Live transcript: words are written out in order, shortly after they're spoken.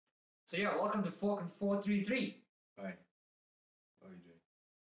So yeah, welcome to Fork and 433. Hi. How are you doing?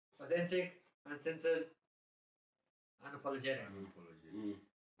 Authentic, uncensored, unapologetic. Unapologetic.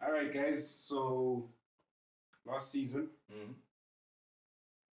 All right, guys. So last season,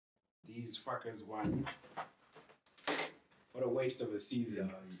 these fuckers won. What a waste of a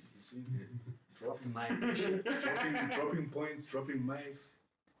season. Yeah, you see, dropping mic. dropping points, dropping mics.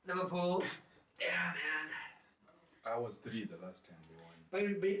 Liverpool. Yeah, man. I was 3 the last time they won. But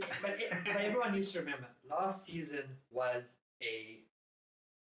everyone needs to remember, last season was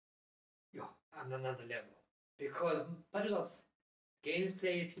on another level. Because not just us, games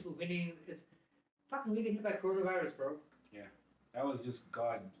played, people winning, it's fucking we get hit by coronavirus, bro. Yeah. That was just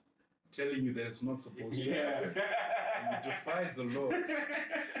God telling you that it's not supposed to happen. And you defied the law.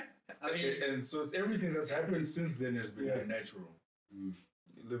 I mean, and so everything that's happened since then has been unnatural.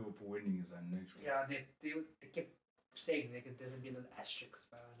 Liverpool winning is unnatural. Yeah, they kept saying there's a little asterisk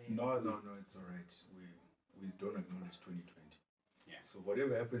by our name. No, it's alright. We don't acknowledge 2020. Yeah. So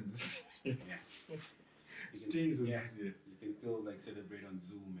whatever happens, yeah. stays in this year. You can still like celebrate on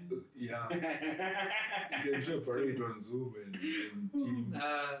Zoom and you can do a parade on Zoom and Teams.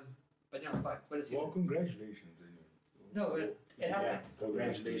 But no, fuck. What is it? Well, congratulations anyway. No, it happened. Yeah,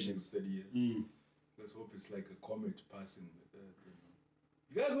 congratulations. 30 years. Let's hope it's like a comet passing.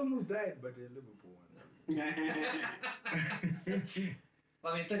 You guys almost died, but Liverpool won.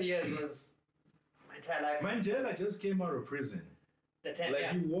 Well, I mean, 30 years was my entire life. Mandela just came out of prison. The 10,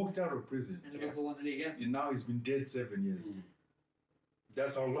 he walked out of prison. And Liverpool won the league, yeah. And now he's been dead 7 years.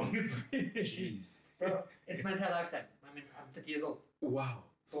 That's how long it's been. Jeez. Bro, it's my entire lifetime. I mean, I'm 30 years old. Wow.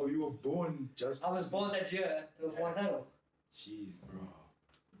 So you were born just... I was born that year to have won title. Jeez, bro.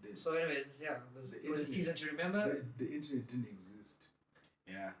 So anyways, yeah, it was a season to remember. The internet didn't exist.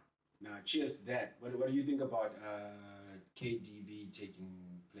 Yeah. Now, cheers to that. What do you think about KDB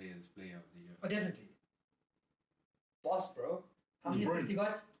taking Player of the Year? Oh, definitely. Boss, bro. How many assists he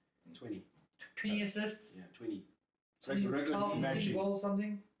got? 20. 20 assists? Yeah, 20. Regular matching. Goals,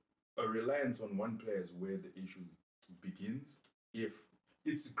 something? A reliance on one player is where the issue begins. If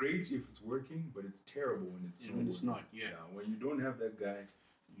it's great if it's working, but it's terrible when it's not. Yeah. When you don't have that guy,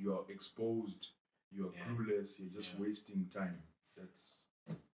 you're exposed, you're clueless, you're just wasting time. That's...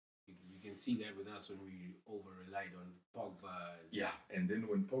 You can see that with us when we over-relied on Pogba. Yeah, and then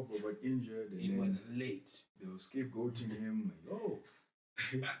when Pogba got injured... It was late. They were scapegoating him.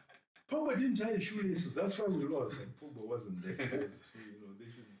 Like, Pogba didn't tie his shoelaces. That's why we lost. Like, Pogba wasn't there. Because,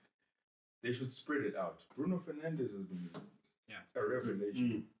 they should spread it out. Bruno Fernandes has been a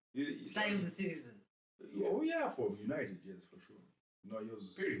revelation. Signing of the season. Oh, yeah, for United, yes, for sure. No, he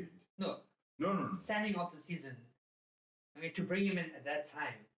was... Period. No. Signing off the season. I mean, to bring him in at that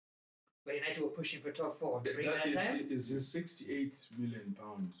time, when United were pushing for top 4, to bring him at that time... Is his £68 million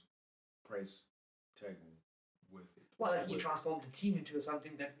price tag worth it? Well, he transformed the team into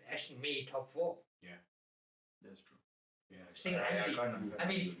something that actually made top 4. Yeah. That's true. Yeah. I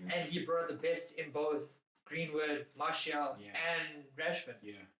mean, and he brought the best in both Greenwood, Martial, and Rashford.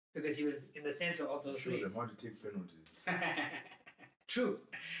 Yeah. Because he was in the center of those three. They want to take penalties. True.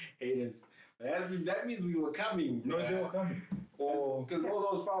 Haters. That means we were coming. No, they were coming. Because all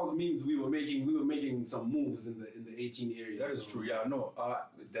those fouls means we were making some moves in the 18 area. That is true. Yeah, no.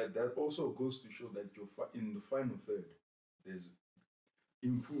 That also goes to show that in the final third, there's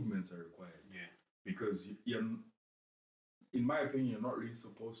improvements are required. Yeah. Because in my opinion, you're not really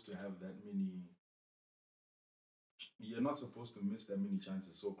supposed to have that many. You're not supposed to miss that many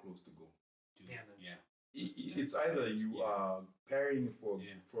chances so close to goal. Yeah. Yeah. It's either you are parrying for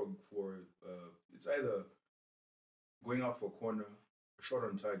it's either going out for a corner, a shot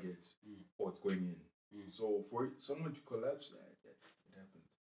on target, or it's going in. So for someone to collapse, it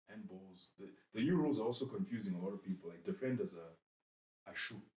happens. Handballs. The new rules are also confusing a lot of people. Like defenders are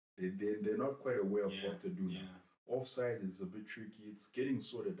shoot. They're not quite aware of what to do now. Offside is a bit tricky. It's getting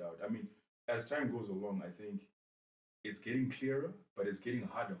sorted out. I mean, as time goes along, I think it's getting clearer, but it's getting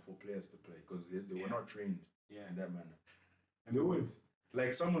harder for players to play because they were not trained in that manner. And they wouldn't.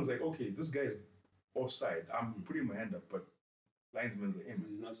 Like, someone's like, okay, this guy's offside. I'm putting my hand up, but linesman's like,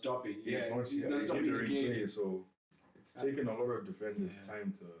 he's not stopping. He's not stopping the game. Play, so it's taken a lot of defenders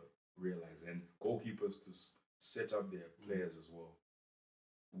time to realize, and goalkeepers to set up their players as well.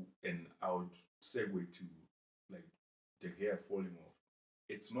 And I would segue to, like, De Gea falling off.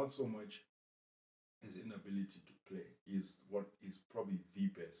 It's not so much his inability to play. He's probably the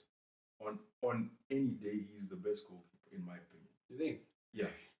best. On any day, he's the best goalkeeper, in my opinion. You think? Yeah.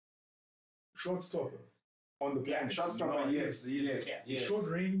 Short stopper on the planet. Short stopper, yes. Short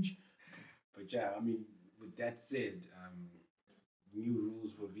range. But yeah, I mean, with that said, new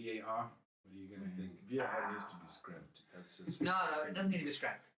rules for VAR? What do you guys think? VAR needs to be scrapped. That's just No, it doesn't need to be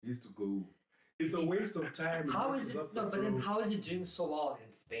scrapped. It needs to go. It's a waste of time. How is it? No, but then how is it doing so well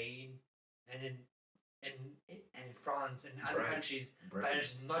in Spain and in France and other countries, but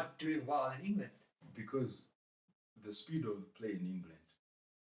it's not doing well in England? Because the speed of play in England.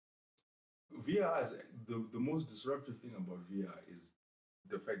 VAR is the most disruptive thing about VAR is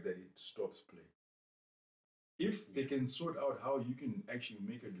the fact that it stops play. If they can sort out how you can actually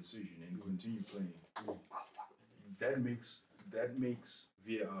make a decision and continue playing, that makes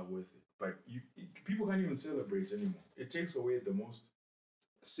VAR worth it. But people can't even celebrate anymore. It takes away the most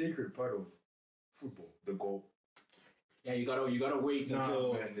sacred part of football, the goal. Yeah, you gotta wait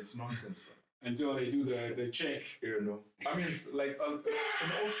until man, it's nonsense, bro. Until they do the check. You know, I mean, like an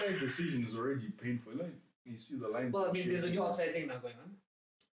offside decision is already painful. Like you see the lines. Well, I mean, there's a new offside thing now going on.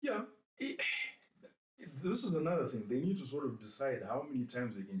 Yeah, this is another thing. They need to sort of decide how many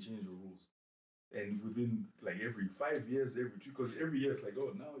times they can change the rules, and within like every 5 years, every 2, because every year it's like,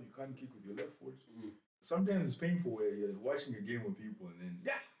 oh, now you can't kick with your left foot. Sometimes it's painful where you're watching a game with people and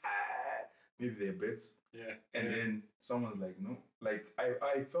then maybe they're bets. Yeah. And then someone's like, no. Like,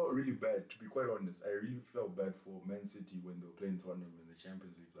 I felt really bad, to be quite honest. I really felt bad for Man City when they were playing Tottenham in the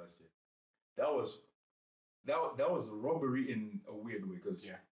Champions League last year. That was a robbery in a weird way, because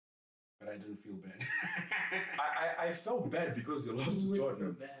but I didn't feel bad. I felt bad because they lost to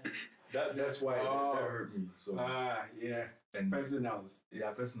Tottenham. That's why that hurt me. So yeah. And personals.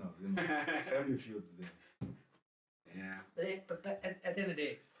 Yeah, personals. You know, family fields there. Yeah. But at the end of the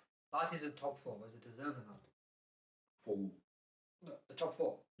day, last season top 4, was it deserved or not? For who? The top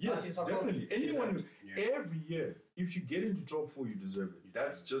 4. Yes, top definitely. 4, Anyone, every year, if you get into top 4, you deserve it.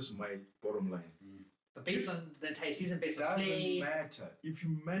 That's just my bottom line. But based on the entire season, based on play, doesn't matter. If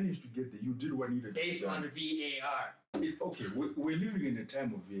you manage to get there, you did what needed to be based done. on VAR. Okay, we're living in a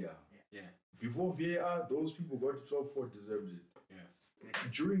time of VAR. Yeah. Before VAR, those people got to top 4 deserved it. Yeah.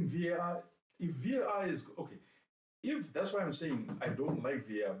 During VAR, if VAR is okay, if that's why I'm saying I don't like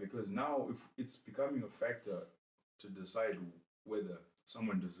VAR, because now if it's becoming a factor to decide whether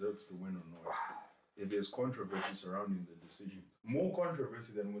someone deserves to win or not. If there's controversy surrounding the decisions, more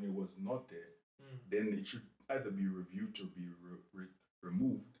controversy than when it was not there, then it should either be reviewed to be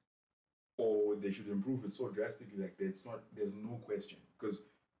removed, or they should improve it so drastically like there's no question, because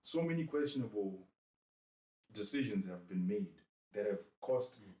so many questionable decisions have been made that have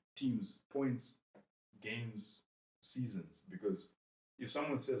cost teams points, games, seasons. Because if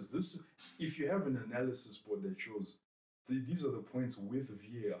someone says this, if you have an analysis board that shows these are the points with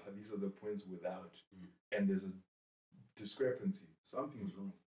VAR, these are the points without, and there's a discrepancy, something's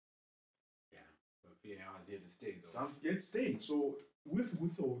wrong. Yeah, but VAR is here to stay though. It's staying. So with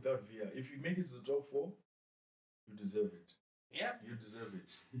or without VAR, if you make it to the top 4, you deserve it. Yeah. You deserve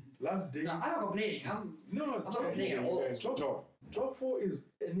it. Last day. No, I'm not complaining. I'm not complaining at all. Top 4 is,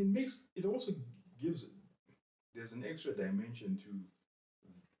 and it also gives, there's an extra dimension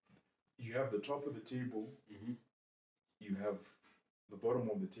to, you have the top of the table, you have the bottom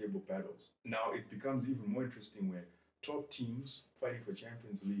of the table battles. Now it becomes even more interesting where top teams fighting for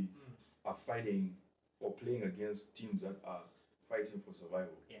Champions League are fighting or playing against teams that are fighting for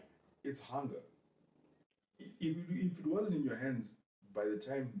survival. Yeah. It's hunger. If it wasn't in your hands by the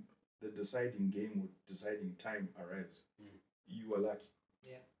time the deciding game or deciding time arrives, you are lucky.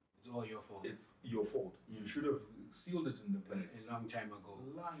 Yeah. It's all your fault. It's your fault. You should have sealed it in the bag. A long time ago.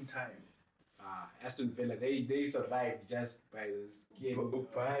 Long time. Aston Villa, they survived just by the skin.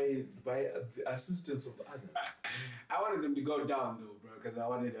 By the assistance of others. I wanted them to go down though, bro, because I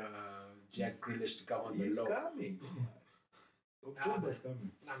wanted Jack Grealish to come on the low. He's coming. October's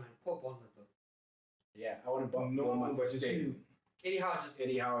coming. Nah, man, poor Bournemouth though. Yeah, I want to Bournemouth to stay. Eddie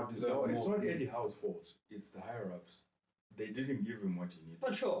Howe deserves more. It's not more. Eddie Howe's fault. It's the higher ups. They didn't give him what he needed.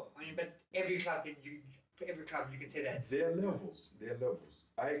 But sure, I mean, but every club you can say that. There are levels.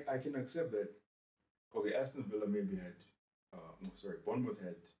 I can accept that. Okay, Aston Villa maybe had, Bournemouth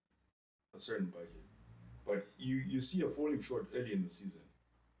had a certain budget, but you see a falling short early in the season.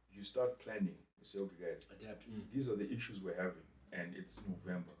 You start planning. You say, okay, guys, adapt. These are the issues we're having, and it's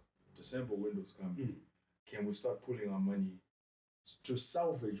November. December window's coming. Can we start pulling our money to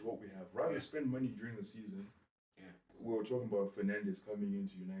salvage what we have rather spend money during the season? Yeah, we were talking about Fernandes coming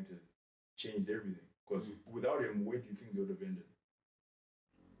into United, changed everything. Because without him, where do you think they would have ended?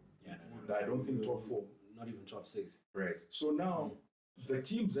 Yeah, I don't think top 4. Not even top 6. Right. So now, the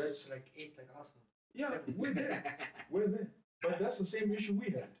teams that... Like 8, like Arsenal. Yeah, we're there. We're there. But that's the same issue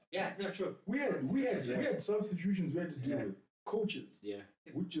we had. Yeah, no, sure. We had substitutions we had to deal with. Coaches. Yeah.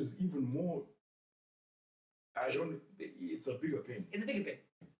 Which is even more I don't. It's a bigger pain. It's a bigger pain.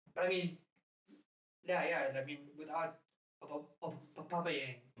 But I mean, yeah. I mean, without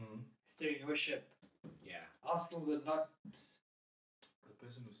Aubameyang steering your ship, Arsenal will not. The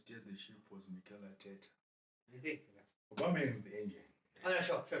person who steered the ship was Mikel Arteta. You think? Aubameyang is the engine. Oh, no,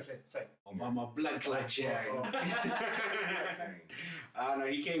 sure. Sorry. Obama blood clutch, yeah. No,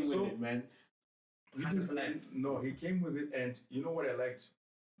 he came with it, man. No, he came with it, and you know what I liked?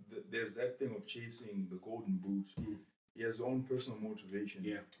 There's that thing of chasing the golden boot. He has his own personal motivations.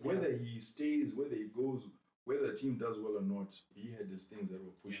 Yeah. Whether he stays, whether he goes, whether the team does well or not, he had these things that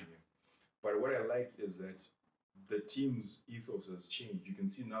were pushing him. But what I like is that the team's ethos has changed. You can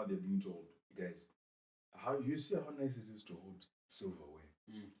see now they're being told, guys, how you see how nice it is to hold silverware.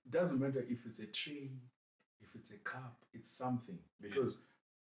 It doesn't matter if it's a tray, if it's a cup, it's something. Because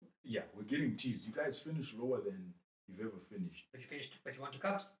we're getting teased. You guys finished lower than you've ever finished. But you won 2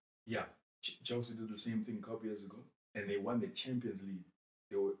 cups? Yeah. Chelsea did the same thing a couple years ago, and they won the Champions League.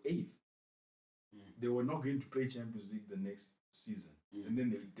 They were 8th. They were not going to play Champions League the next season. And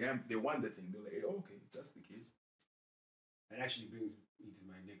then they won the thing. They're like, oh, okay, that's the case. That actually brings me to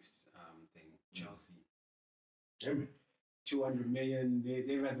my next thing, Chelsea. Yeah, man. 200 million.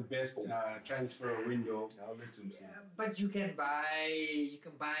 They've had the best transfer window. I'll let them see. But you can buy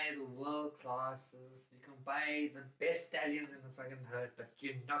the world classes. You can buy the best stallions in the fucking herd. But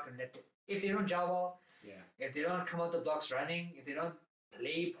you're not gonna let them. If they don't gel well, if they don't come out the blocks running, if they don't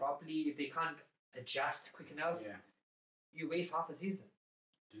play properly, if they can't adjust quick enough, you waste half a season.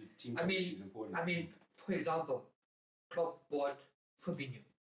 Dude, team chemistry is important. I mean, for example, Klopp bought Fabinho.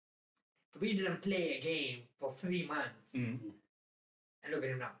 Fabinho didn't play a game for 3 months. And look at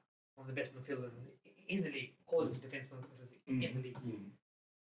him now. One of the best midfielders in the league. Holding defense midfielders in the league.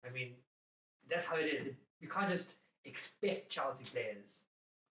 I mean, that's how it is. You can't just expect Chelsea players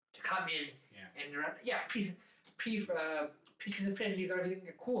to come in and run. Yeah, pre-season friendlies are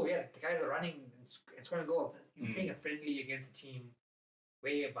everything cool. Yeah, the guys are running and scoring goals. You're playing a friendly against a team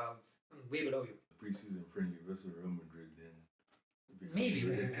way below you. Pre-season friendly versus Real Madrid, then. Maybe.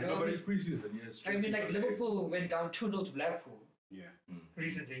 No, but it's pre-season, yes. I mean, like Liverpool went down 2-0 to Blackpool.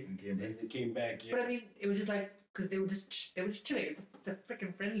 Recently. And came back. They came back, But I mean, it was just like, because they were just chilling. It's a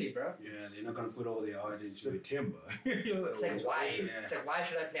freaking friendly, bro. Yeah, they're not going to put all their heart into September. It's like, why? It's like, why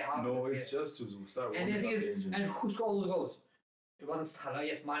should I play half No, of it's just to start and the thing is, engine. and who scored all those goals? It wasn't Salah.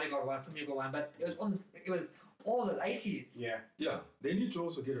 Yes, Mane got one, Firmino got one, but it was all the lighties. Yeah. They need to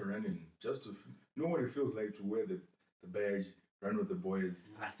also get a run in, just to know what it feels like to wear the badge, run with the boys.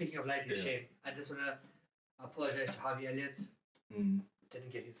 Speaking of lighties, shame. I just want to apologize to Harvey Elliott.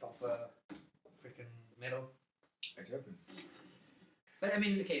 Didn't get himself a freaking medal. It happens. But I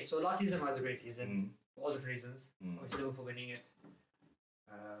mean, okay, so last season was a great season for all different reasons. Obviously, Liverpool winning it.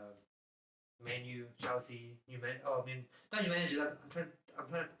 Man U, Chelsea, not new managers. I'm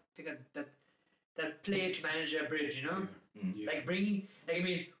trying to figure that player to manager bridge, you know? Like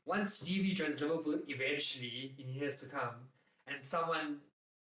once Stevie joins Liverpool eventually in years to come, and someone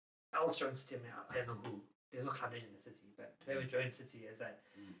else joins City, I don't know who. There's no club legend in the City, but whoever joins City is that.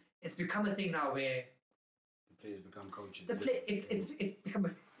 It's become a thing now where the players become coaches.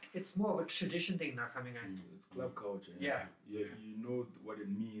 It's more of a tradition thing now coming on. It's club culture. Yeah. You know what it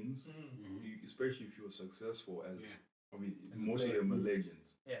means, especially if you're successful as most of them are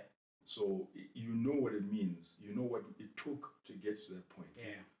legends. Yeah. So you know what it means. You know what it took to get to that point.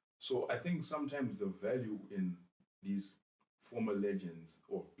 Yeah. So I think sometimes the value in these former legends,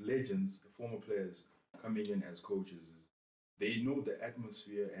 former players coming in as coaches, is they know the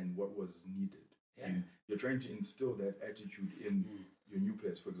atmosphere and what was needed. Yeah. And you're trying to instill that attitude in your new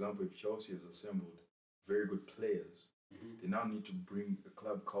players. For example, if Chelsea has assembled very good players, they now need to bring a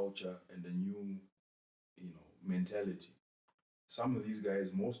club culture and a new, mentality. Some of these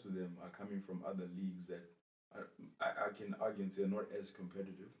guys, most of them are coming from other leagues that I can argue and say are not as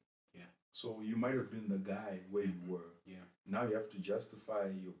competitive. Yeah. So you might have been the guy where you were. Yeah. Now you have to justify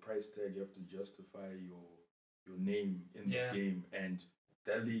your price tag. You have to justify your name in the game, and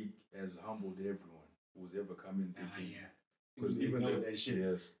that league has humbled everyone who's ever come in. Because even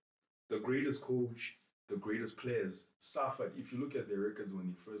the greatest coach, the greatest players suffered. If you look at their records when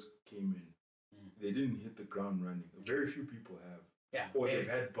they first came in, they didn't hit the ground running. Very few people have. Yeah. Or they've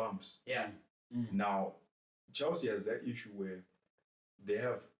had bumps. Yeah. Now, Chelsea has that issue where they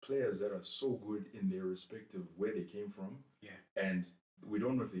have players that are so good in their respective where they came from. Yeah. And we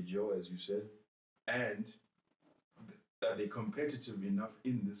don't know if they gel, as you said. And that they're competitive enough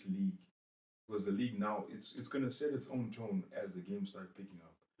in this league. Because the league now, it's going to set its own tone as the game starts picking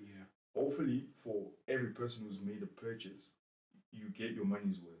up. Yeah. Hopefully, for every person who's made a purchase, you get your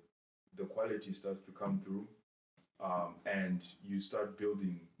money's worth. The quality starts to come through. and you start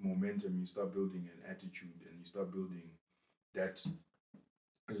building momentum, you start building an attitude, and you start building that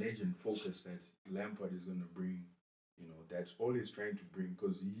legend focus that Lampard is going to bring, that always trying to bring,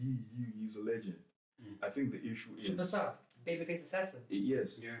 because he's a legend. I think the issue is... Superstar, babyface assassin.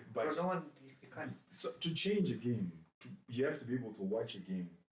 Yes, but no one, you can't. So to change a game, you have to be able to watch a game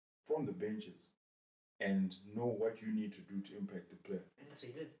from the benches and know what you need to do to impact the player. And that's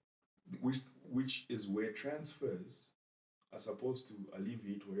what he did. Which is where transfers are supposed to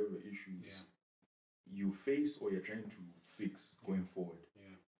alleviate whatever issues you face or you're trying to fix going forward.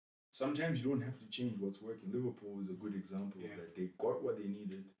 Sometimes you don't have to change what's working. Liverpool is a good example of that. They got what they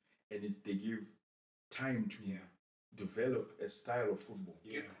needed, and they give time to develop a style of football.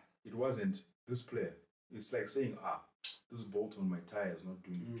 It wasn't this player. It's like saying, this bolt on my tire is not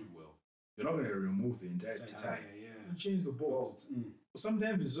doing too well. You're not going to remove the entire tire. You change the bolt.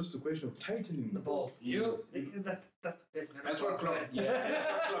 Sometimes it's just a question of tightening the bolt. That's what Klopp. That's what Klopp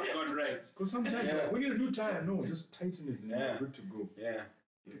got right. Because sometimes when you're a new tire, no, just tighten it and you're good to go.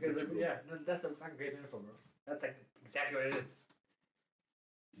 Because that's a fucking great metaphor, bro. That's like exactly what it is.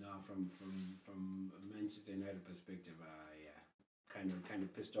 No, from a Manchester United perspective, kind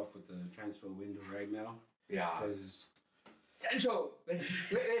of pissed off with the transfer window right now. Because Sancho, wait,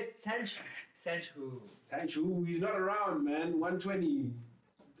 Sancho, he's not around, man. 120.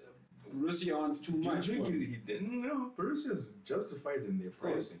 Borussia wants too much. Do you think he didn't? No, Borussia's justified in their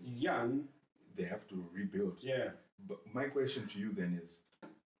pricing. He's young. They have to rebuild. But my question to you then is,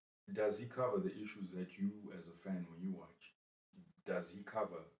 does he cover the issues that you as a fan when you watch? Does he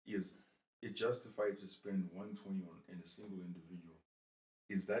cover? Is it justified to spend 120 on in a single individual?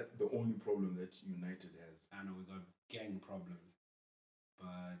 Is that the only problem that United has? I know we got gang problems,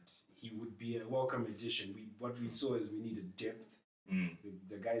 but he would be a welcome addition. What we saw is we needed depth.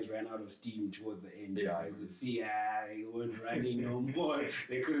 The guys ran out of steam towards the end. I could see they weren't running no more.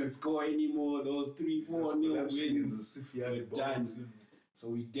 They couldn't score anymore. Those 3-4-0 wins were done. So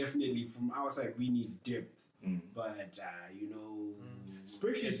we definitely, from our side, we need depth. But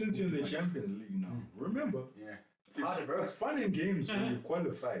especially since you're in the Champions League now. Remember, it's fun in games when you've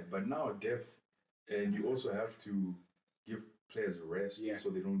qualified, but now depth, and you also have to give players a rest so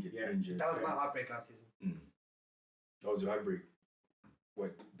they don't get injured. That was my heartbreak last season. That was your heartbreak.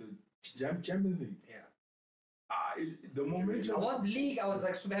 What, the Champions League? The moment I won the league, I was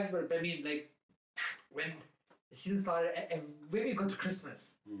like super happy, but I mean, like when the season started, and when we got to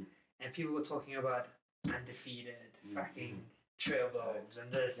Christmas, and people were talking about undefeated, fucking trebles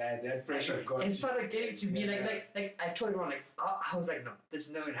and this. That pressure got. It started getting to me like I told everyone I was like, no, this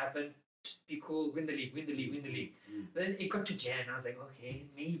is never gonna happen. Just be cool, win the league. Then it got to Jan, I was like, okay,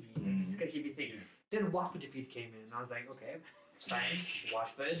 maybe this could actually be a thing. Then Watford defeat came in, and I was like, okay, it's fine.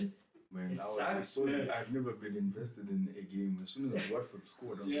 Watford. Man, I've never been invested in a game. As soon as Watford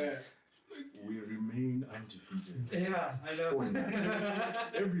scored, I was like, we remain undefeated. Yeah, I know.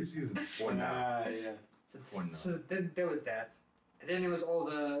 Every season, 4-0. So then there was that. And then there was all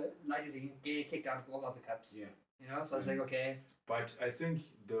the Lighters getting kicked out of all other cups. So I was like, okay. But I think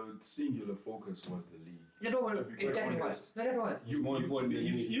the singular focus was the league. It definitely was. More important than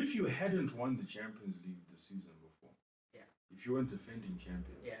if you hadn't won the Champions League the season before, if you weren't defending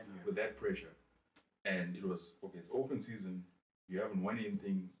champions with that pressure, and it was, it's open season, you haven't won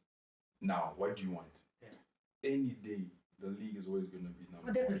anything, now what do you want? Any day, the league is always going to be number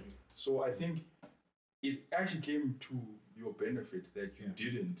one. Definitely. So I think it actually came to your benefit that you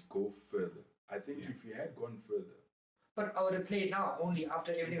didn't go further. I think if you had gone further. But I would have played now only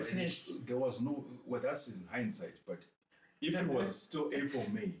after everything was finished. There was no, that's in hindsight, but if it was still April,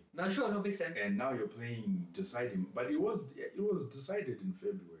 May. No, sure, no big sense. And now you're playing deciding, but it was decided in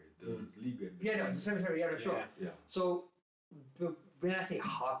February. The league had been December, sure. So when I say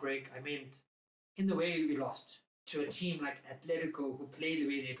heartbreak, I mean in the way we lost to a team like Atletico who played the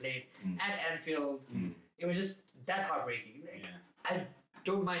way they played at Anfield. It was just that heartbreaking. I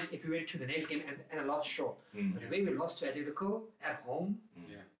don't mind if we went to the next game and a loss, sure. But the way we lost to Atletico at home,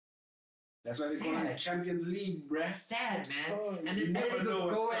 that's why they call it Champions League, bruh. Sad, man. And then they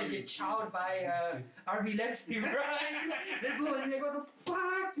go and get chowed by RB Leipzig, right? Red Bull, and they go, what the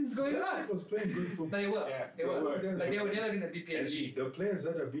fuck is going on? was playing good football. But they were. But they were never going to beat PSG. The players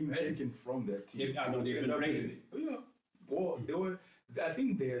that are being taken from that team. They've been raided. Well, they were. I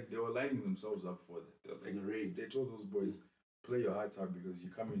think they were lining themselves up for that. For the raid. They told those boys, play your hearts out because you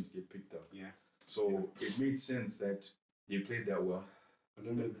come in to get picked up. So it made sense that they played that well. But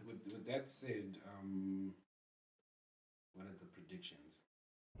then with that said, what are the predictions?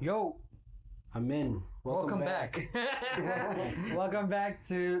 Yo, Amen. Welcome back. Welcome back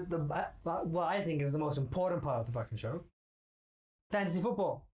to what I think is the most important part of the fucking show. Fantasy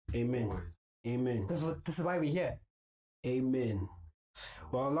football. Amen. Amen. This is why we're here. Amen.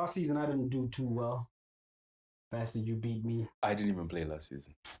 Well, last season I didn't do too well. Bastard, you beat me. I didn't even play last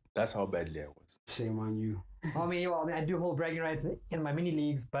season. That's how badly I was. Shame on you. I mean, I do hold bragging rights in my mini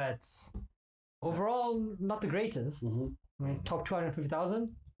leagues, but overall, not the greatest. Mm-hmm. I mean, top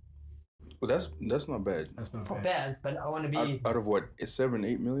 250,000. Well, that's not bad. That's not Not bad. bad, but I want to be. Out of what? It's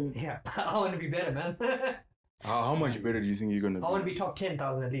 7-8 million? Yeah, I want to be better, man. How much better do you think you're gonna be? I want to be top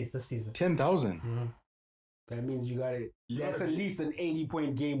 10,000 at least this season. 10,000. Mm-hmm. That means you got it. That's at least an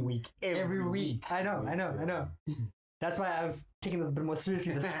 80-point game week every week. I know. That's why I've taken this a bit more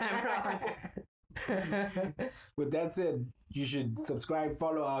seriously this time around. With that said, you should subscribe,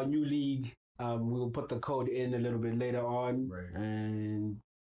 follow our new league. We'll put the code in a little bit later on. Right. And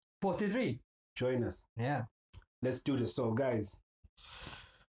 43. join us. Yeah. Let's do this. So, guys,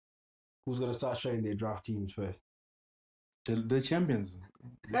 who's going to start showing their draft teams first? The champions.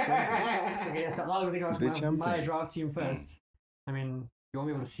 Okay, so I'll think The about my champions. draft team first. I mean, you won't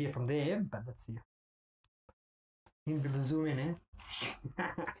be able to see it from there, but let's see. You need to be able to zoom in, eh?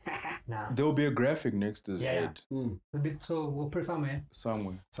 Nah. There will be a graphic next to his head. A bit, so we'll put it somewhere.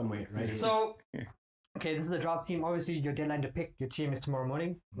 Somewhere, right here. So, okay, this is the draft team. Obviously, your deadline to pick your team is tomorrow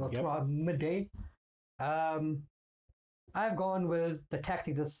morning, or tomorrow midday. I've gone with the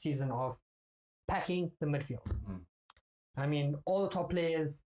tactic this season of packing the midfield. I mean, all the top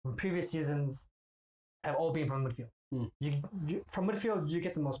players from previous seasons have all been from midfield. You from midfield, you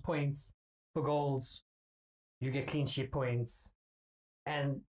get the most points for goals. You get clean sheet points,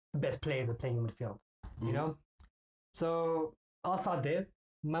 and the best players are playing in midfield. You know, so I'll start there.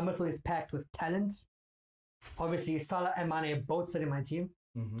 My midfield is packed with talents. Obviously, Salah and Mane both sit in my team.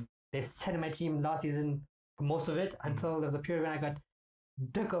 They sat in my team last season for most of it until there was a period when I got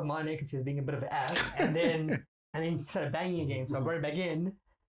dick of Mane because he was being a bit of an ass, and then he started banging again. So I brought it back in.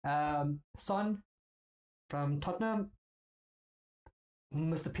 Son from Tottenham,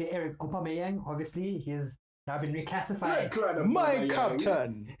 Mr. Pierre-Emerick Aubameyang. Obviously, he's now been reclassified. My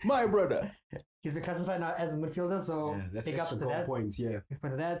captain, my brother. He's been classified now as a midfielder, so that's big ups extra to goal that. points, yeah. Big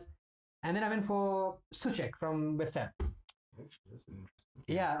point to that. And then I went for Suchek from West Ham. That's interesting.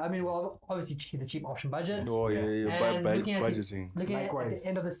 Yeah, I mean, well, obviously the cheap option budget. Oh yeah. And looking at Budgeting. looking at the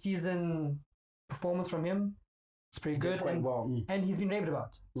end of the season performance from him, it's pretty good, and, and he's been raved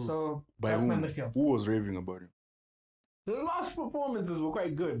about. So that's my midfield. Who was raving about him? The last performances were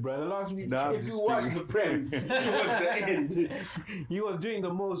quite good, bro. The last week, Nah, if you watch the Prem towards the end, he was doing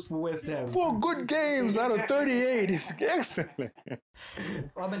the most for West Ham. 4 good games out of 38. It's excellent.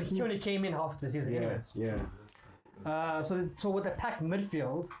 I mean, he only came in half the season. Anyways. So with the packed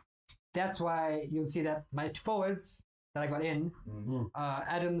midfield, that's why you'll see that my two forwards that I got in,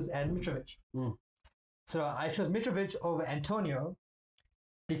 Adams and Mitrovic. So I chose Mitrovic over Antonio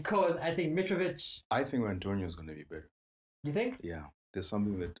because I think Mitrovic. I think Antonio's going to be better. You think? Yeah. There's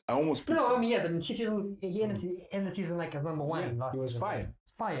something that I almost picked No, I him. mean, yes. I mean, he ended the season like as number one last he was season. fire.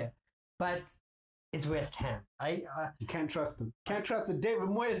 It's fire. But it's West Ham. You can't trust them. Can't trust the David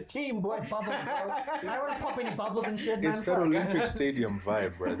Moyes team, boy. Bubbles, bro. I don't want to pop any bubbles and shit, man. It's that Olympic Stadium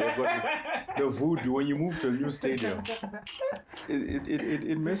vibe, bro. They've got the voodoo. When you move to a new stadium,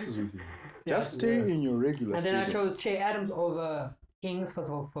 it messes with you. Just stay in your regular And stadium. then I chose Che Adams over Ings, first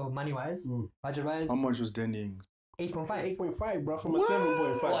of all, for money-wise. Budget-wise. How much was Danny Ings? 8.5. 8.5, bro, from a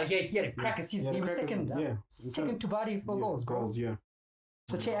 7.5. Well, yeah, he had a cracker season. He was second. Second to body for goals, bro. Yeah.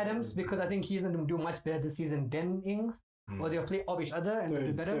 So Che Adams, because I think he's going to do much better this season than Ings. Or they'll play off each other and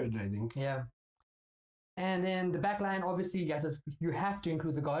do better. Third, I think. Yeah. And then the back line, obviously, you have to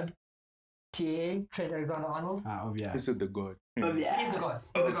include the god. TAA, Trent Alexander-Arnold. This is the god. He's the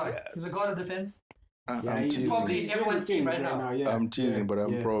god. He's the god of defense. I'm he's probably teasing. everyone's team right now. I'm teasing, but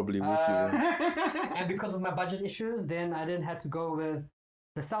I'm probably with you. And because of my budget issues, then I didn't have to go with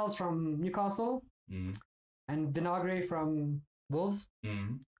the Sal's from Newcastle and Vinagre from Wolves.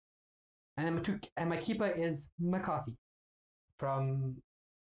 And then my keeper is McCarthy from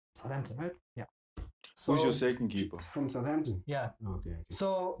Southampton, right? Yeah. So, Who's your second keeper? It's from Southampton. Yeah. Okay.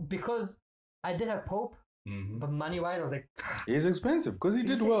 So because I did have Pope, but money-wise, I was like... He's expensive because he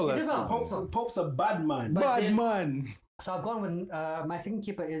did well last season. Pope's a bad man. Bad man. So I've gone with... my second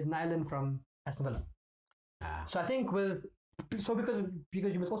keeper is Nyland from Aston Villa. So I think with... So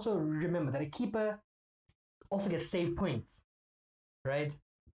because you must also remember that a keeper also gets save points, right?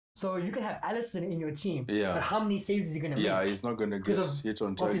 So you can have Allison in your team, Yeah. but how many saves is he going to make? Yeah, he's not going to get hit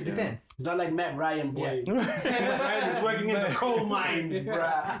on Of target. his defense. It's not like Matt Ryan, boy. Matt Ryan is working in the coal mines,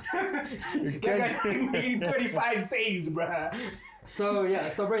 bruh. That guy making 35 saves, bruh. So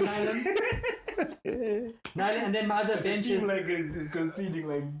bro, Nyland, and then my other bench Team is is conceding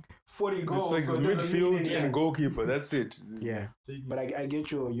like 40 goals. It's like so it doesn't mean midfield anything. and goalkeeper. That's it. Yeah, but I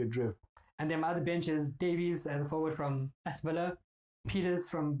get your drift. and then my other bench is Davies as a forward from Aston Villa, Peters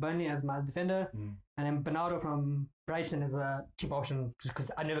from Burnley as my defender, and then Bernardo from Brighton as a cheap option because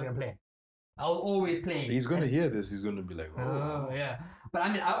I'm never gonna play. I'll always play. He's going to hear this. He's going to be like, Oh yeah, but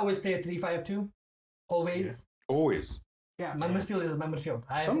I mean I always play a 3-5-2, always. Always. Yeah, my midfield is my midfield.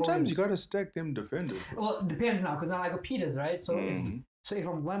 Sometimes you got to stack them defenders. Well, it depends now because now I got Peters, right? So if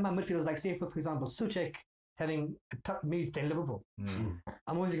one of my midfielders, like say for example Suchek having a top maybe in Liverpool,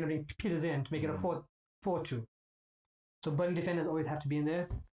 I'm always going to bring Peters in to make it a 4-4-2. So Burnley defenders always have to be in there.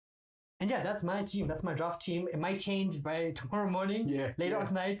 And yeah, that's my team. That's my draft team. It might change by tomorrow morning. Later on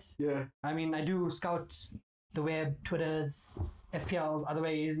tonight. Yeah. I mean, I do scout the web, Twitters, FPLs, other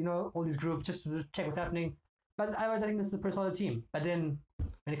ways, all these groups just to check what's happening. But I think this is a pretty solid team. But then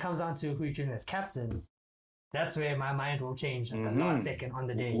when it comes down to who you're choosing as captain, that's where my mind will change at the last second on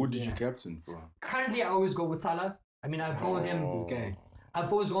the day. Who did you captain for? Currently, I always go with Salah. I mean, I've gone with him. This guy.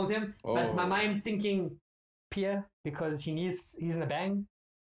 I've always gone with him. But my mind's thinking Pierre because he's in a bang.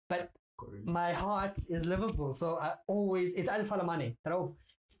 But my heart is Liverpool. So it's either Salah or Mane.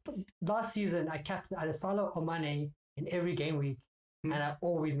 Last season, I captained either Salah or Mane in every game week. And I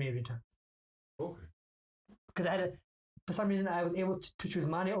always made returns. Okay. Because for some reason, I was able to choose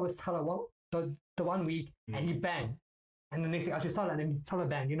Mane over Salah the 1 week, and he banged. And the next week, I chose Salah, and then Salah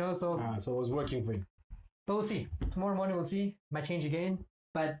banged, So So it was working for you. But we'll see. Tomorrow morning, we'll see. Might change again.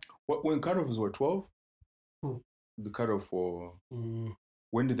 But When cutoff is 12? Who? The cutoff for...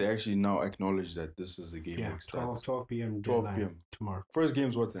 When did they actually now acknowledge that this is the game? Yeah, week starts? 12 p.m. 12 deadline p.m. tomorrow. First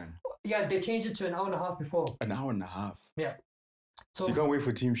game's what then? yeah, they've changed it to an hour and a half before. An hour and a half. Yeah. So you can't wait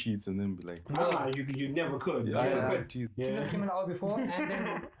for team sheets and then be like... You never could. Team came an hour before,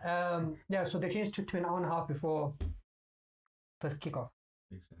 and then so they changed to an hour and a half before first kickoff.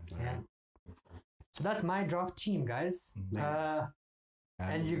 Makes sense. Yeah. So that's my draft team, guys. Nice.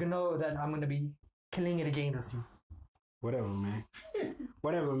 And you can know that I'm gonna be killing it again this season. Whatever, man.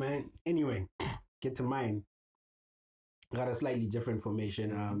 Anyway, get to mine. Got a slightly different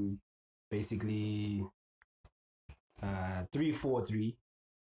formation. Basically, 3-4-3.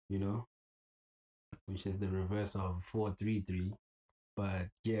 Which is the reverse of 4-3-3. But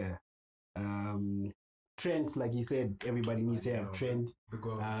yeah, Trent, like he said, everybody needs to have Trent.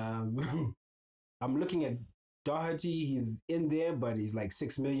 I'm looking at Doherty. He's in there, but he's like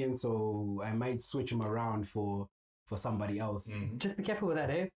 6 million, so I might switch him around for somebody else. Just be careful with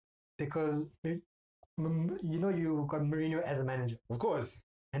that, because you got Mourinho as a manager. Of course.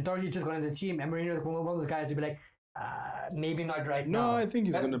 And Doherty just got into the team, and Mourinho is one of those guys who'd be like, maybe not right now. No, I think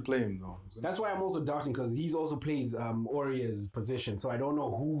he's going to play him though. That's why I'm also doubting, because he also plays Auria's position, so I don't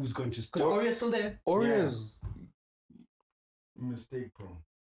know who's going to start. Because Auria's still there. Auria's mistake prone.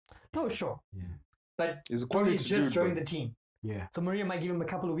 No, sure. Yeah. But he's Doherty's just joined the team. Yeah. So Mourinho might give him a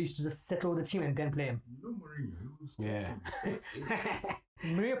couple of weeks to just settle the team and then play him. Yeah.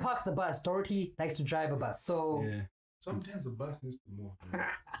 Mourinho parks the bus. Doherty likes to drive a bus. So yeah. Sometimes the bus needs to move.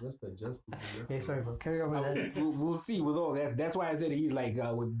 Just adjust it. Okay, sorry, bro. Carry on with that. We'll see with all that. That's why I said he's like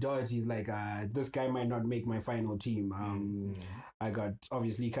with Doherty. He's like this guy might not make my final team. I got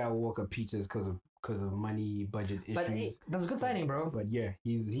obviously Kyle Walker Peters because of money budget issues. But hey, that was a good signing, bro. But yeah,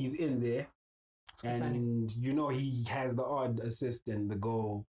 he's in there, and he has the odd assist and the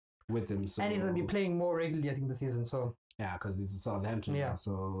goal with him. So and he's gonna be playing more regularly, I think, this season. So yeah, because he's a Southampton now,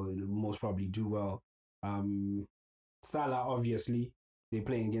 so he'll most probably do well. Salah, obviously, they're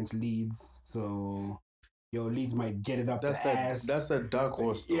playing against Leeds, so Leeds might get it up the ass. That's that dark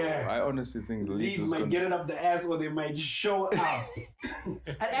horse, though. Yeah. I honestly think Leeds might get it up the ass, or they might show up.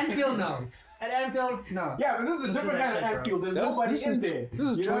 At Anfield, no. No. Yeah, but this is a different kind of Anfield. There's nobody in there. This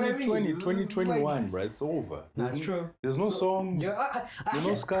is 2020, 2021, like, right? It's over. That's true. There's no songs. There's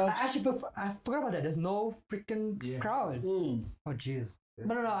no scarves. I forgot about that. There's no freaking crowd. Oh, jeez.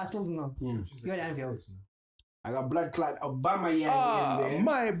 No, I still don't know. You're at Anfield. I got blood clot Obama in there.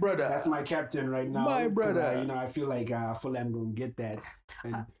 My brother. That's my captain right now. My brother. I feel like Fulham gonna get that.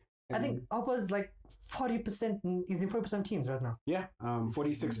 And I think Opa's like 40%. He's in 40% teams right now. Yeah,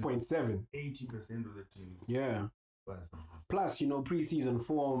 46.7. 80% of the team. Yeah. Plus, preseason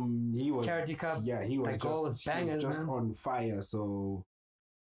form, he was Charity Cup. Yeah, he was just on fire. So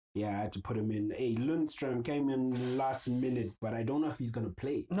Yeah, I had to put him in. Hey, Lundstrom came in last minute, but I don't know if he's gonna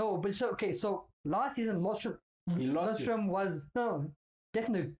play. No, but so last season Lundstrom was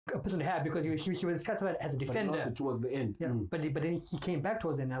definitely a person to have because he was classified as a defender. But he lost it towards the end. Yeah, but then he came back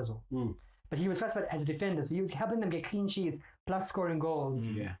towards the end as well. But he was classified as a defender, so he was helping them get clean sheets plus scoring goals.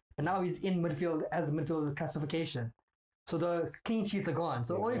 Yeah. And now he's in midfield as a midfield classification. So the clean sheets are gone.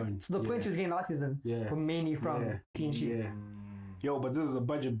 So the points he was getting last season were mainly from clean sheets. Yo, but this is a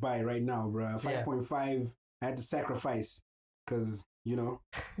budget buy right now, bro. 5.5. I had to sacrifice because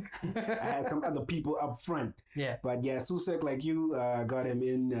I had some other people up front. Yeah. But yeah, Susek, like you, got him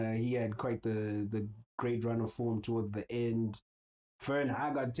in. He had quite the great run of form towards the end. Werner, I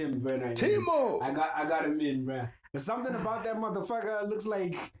got Tim Werner. Timo! I got him in, bro. There's something about that motherfucker. Looks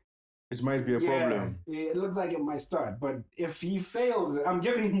like it might be a problem. It looks like it might start, but if he fails, I'm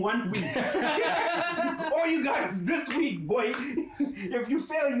giving him 1 week. All you guys this week, boy. If you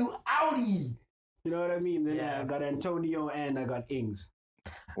fail, you outie. You know what I mean? Then I got Antonio and I got Ings.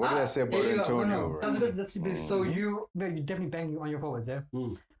 What did I say about Antonio? That's good. So you're definitely banking on your forwards, yeah?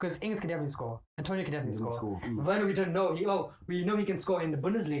 Because Ings can definitely score. Antonio can definitely score. Werner, we don't know. We know he can score in the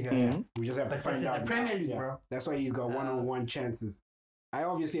Bundesliga. We just have to find out. In the Premier League, bro. That's why he's got one-on-one chances. I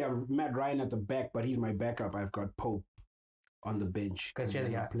obviously have Matt Ryan at the back, but he's my backup. I've got Pope on the bench. Because he's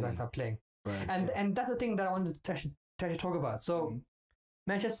not playing. Right. And that's the thing that I wanted to talk about. So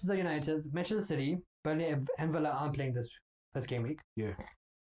Manchester United, Manchester City, Burnley and Villa aren't playing this game week. Yeah.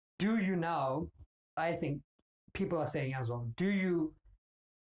 Do you now, I think people are saying as well, do you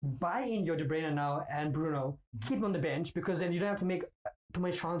buy in your De Bruyne now and Bruno, keep them on the bench because then you don't have to make too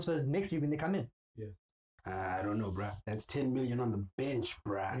much transfers next week when they come in? Yeah. I don't know, bruh. That's 10 million on the bench,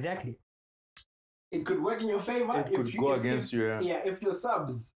 bruh. Exactly. It could work in your favor. It could go against you. Yeah, if your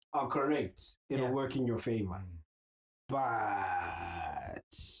subs are correct, it'll work in your favor. But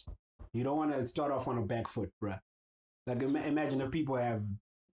you don't want to start off on a back foot, bruh. Like, imagine if people have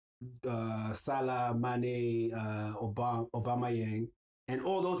Salah, Mane, Aubameyang, and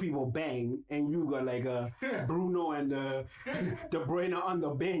all those people bang, and you got like Bruno and De Bruyne on the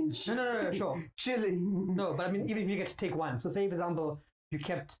bench. No, sure. Chilling. No, but I mean, even if you get to take one. So say, for example, you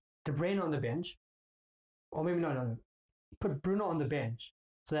kept De Bruyne on the bench, or maybe no. Put Bruno on the bench,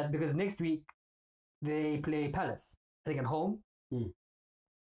 so that because next week they play Palace, I think at home,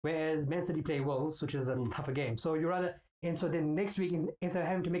 whereas Man City play Wolves, which is a tougher game. So you rather, and so then next week, instead of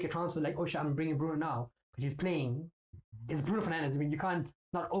having to make a transfer like, oh shit, I'm bringing Bruno now, because he's playing, it's Bruno Fernandes. I mean, you can't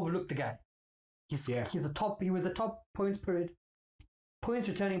not overlook the guy. He was the top points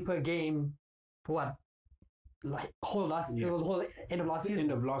returning per game for what? Like whole end of last season.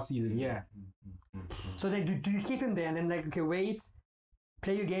 End of last season, yeah. So then do you keep him there and then like, okay, wait,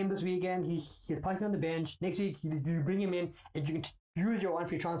 play your game this weekend, he's parking on the bench. Next week you bring him in and you can use your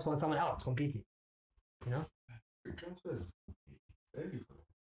one-free transfer on someone else completely. You know? Free transfer is early for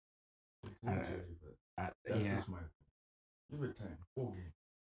that. It's much early for that. That's just my give it time. 4 games.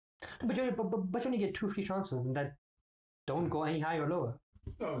 But you only get 2 free transfers and that don't go any higher or lower.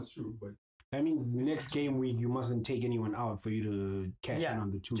 No, it's true, but that means next game week you mustn't take anyone out for you to cash in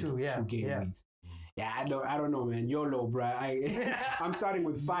on the two game weeks. Yeah, I don't know, man. YOLO, bruh. I'm starting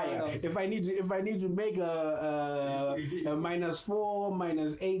with fire. If I need to make a -4,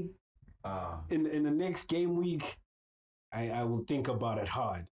 -8 in the next game week, I will think about it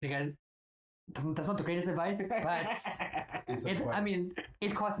hard. Because that's not the greatest advice, but I mean,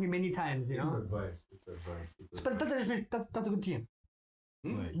 it cost me many times, you know. It's advice. But that's a good team.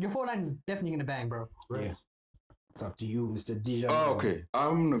 Your 4 line is definitely gonna bang, bro. Right. Yeah. It's up to you, Mr. Dijon. Oh, okay.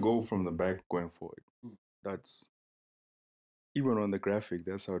 I'm gonna go from the back going forward. That's even on the graphic.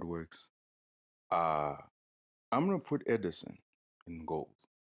 That's how it works. I'm gonna put Edison in goals.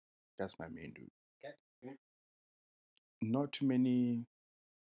 That's my main dude. Okay. Not too many.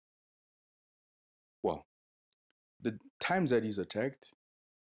 Well, the times that he's attacked,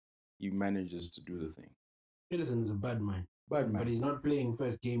 he manages to do the thing. Edison is a bad man. But he's not playing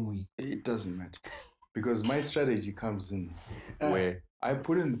first game week. It doesn't matter. Because my strategy comes in where I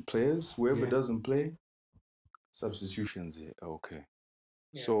put in the players, whoever doesn't play, substitutions. Okay.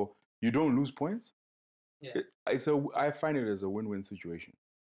 Yeah. So you don't lose points. Yeah. I find it as a win-win situation.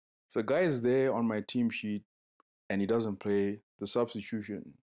 If the guy is there on my team sheet and he doesn't play, the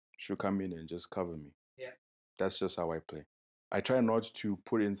substitution should come in and just cover me. Yeah. That's just how I play. I try not to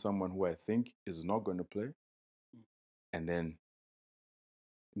put in someone who I think is not going to play. And then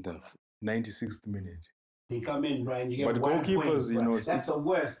the 96th minute. They come in, Brian. You get but one goalkeepers, point, you know, that's the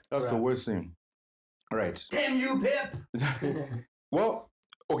worst. That's the worst thing. Right. Damn you, Pep! Well,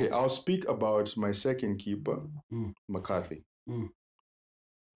 okay, I'll speak about my second keeper, McCarthy.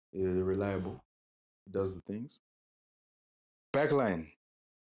 reliable. He does the things. Backline.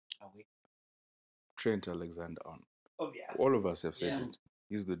 Trent Alexander-Arnold. Oh yeah. All of us have said it.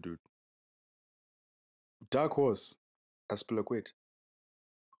 He's the dude. Dark horse. Aspilicueta.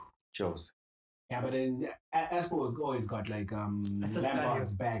 Chelsea. Yeah, but then Aspo has always got like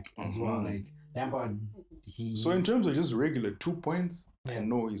Lampard's back as well. Like Lampard, So in terms of just regular 2 points, I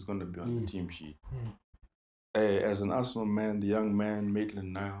know he's gonna be on the team sheet. As an Arsenal man, the young man,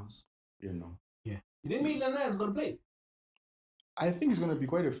 Maitland-Niles, you know. Yeah. You think Maitland-Niles is gonna play? I think he's gonna be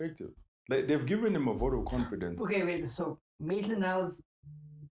quite effective. Like they've given him a vote of confidence. Okay, wait. So Maitland-Niles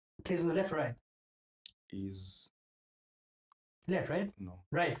plays on the left or right? He's left, right? No.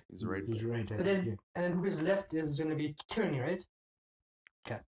 Right. He's right. He's right. But then, and then who plays left is going to be Tierney, right?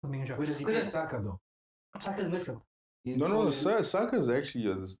 Okay, I'm making sure. Where does he play Saka though? Saka's midfield. No. Saka's actually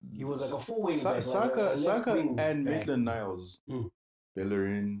he was like a four-wing back. Saka and Maitland-Niles,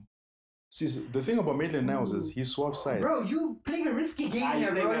 Bellerin. See, the thing about Maitland-Niles is he swaps sides. Bro, you playing a risky game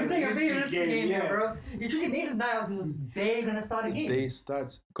here, bro. You're playing a very risky game here, bro. You're choosing Maitland-Niles who's they're gonna start a game. They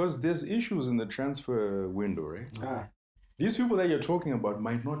start because there's issues in the transfer window, right? These people that you're talking about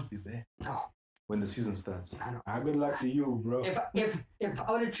might not be there when the season starts. Good luck to you, bro. If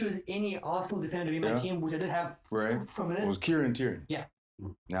I were to choose any Arsenal defender to be my team, which I did have for a minute, it was Kieran Tierney. Yeah.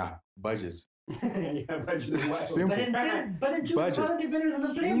 Nah, budget. Budget is wild. Simple. But then choose other defenders in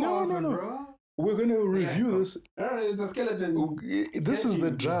the play. No. Bro. We're gonna review this. It's a skeleton. This is the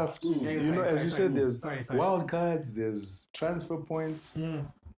draft. As you said, there's wild cards, there's transfer points.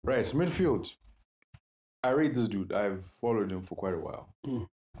 Right, midfield. I rate this dude. I've followed him for quite a while.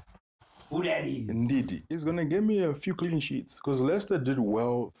 Who that is? Indeed. He's going to give me a few clean sheets because Leicester did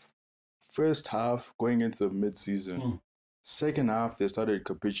well first half going into mid-season. Second half, they started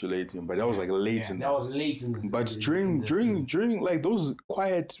capitulating, but that was like late in that was late in the But during like those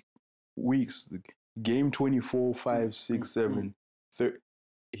quiet weeks, game 24, 5, 6, 7, 30,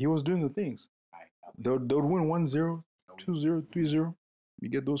 he was doing the things. They would win 1-0, 2-0, 3-0. You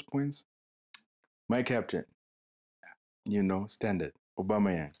get those points. My captain, standard,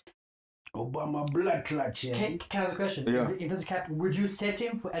 Aubameyang. Obama blood clutch. Can I ask a question? Yeah. If it's a captain, would you set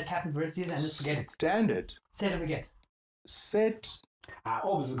him as captain for the season and just forget it? Standard. Set and forget.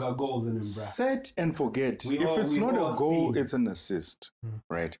 Obviously got goals in him, bro. Set and forget. If it's not a goal, it's an assist,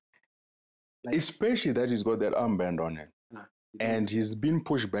 right? Especially that he's got that armband on it. And he's been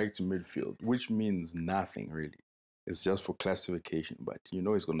pushed back to midfield, which means nothing really. It's just for classification, but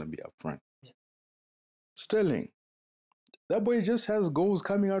he's going to be up front. Yeah. Sterling, that boy just has goals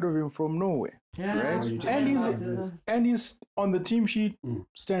coming out of him from nowhere, right? And he's on the team sheet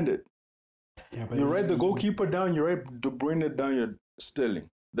standard. Yeah, you write the goalkeeper down, you write De Bruyne down, you're Sterling.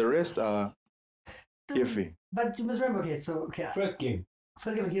 The rest are iffy. But you must remember, first game.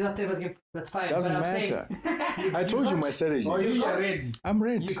 He's not playing first game. That's fine. Doesn't matter. I told you my strategy. Oh, you are ready. I'm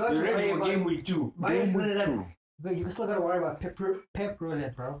ready. You're ready for game week 2. Game week 2. But you still gotta worry about Pep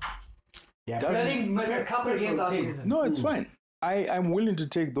roulette, bro. Yeah, Sterling missed a couple of games last season. No, it's fine. I'm willing to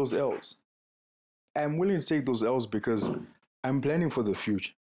take those L's. I'm willing to take those L's because I'm planning for the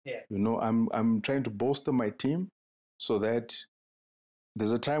future. Yeah. I'm trying to bolster my team so that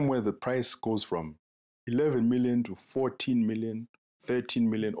there's a time where the price goes from 11 million to 14 million, 13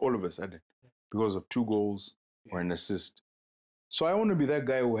 million all of a sudden because of 2 goals or an assist. So I want to be that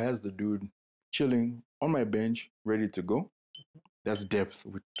guy who has the dude chilling on my bench, ready to go. That's depth,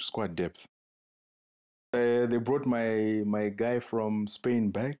 with squad depth. They brought my guy from Spain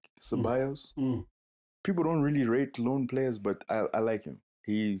back, Ceballos. People don't really rate lone players, but I like him.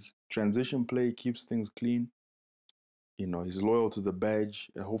 He transition play, keeps things clean. He's loyal to the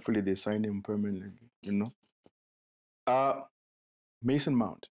badge. Hopefully they sign him permanently, Mason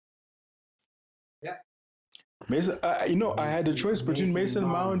Mount. Yeah. Mason, I had a choice between Mason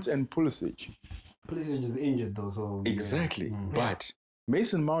Mount and Pulisic. Pulisic is injured though, so... Exactly. But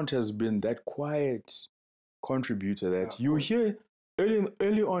Mason Mount has been that quiet contributor that you hear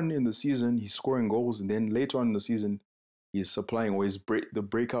early on in the season, he's scoring goals, and then later on in the season, he's supplying always the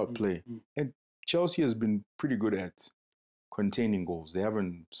breakout play. And Chelsea has been pretty good at containing goals. They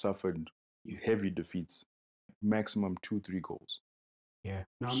haven't suffered heavy defeats. Maximum 2-3 goals. Yeah.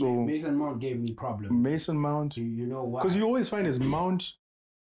 Now, so Mason Mount gave me problems. Mason Mount. You know why? Because you always find his Mount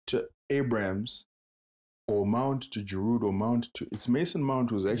to Abrams or Mount to Giroud or Mount to... It's Mason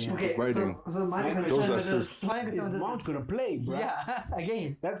Mount who's actually providing those assists. Is Mount going to play, bro? Yeah,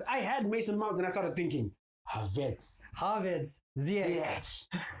 again. I had Mason Mount and I started thinking, Havertz, Ziyech,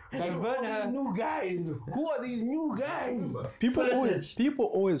 like Werner, new guys. Who are these new guys? People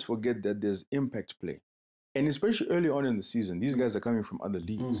always forget that there's impact play. And especially early on in the season, these guys are coming from other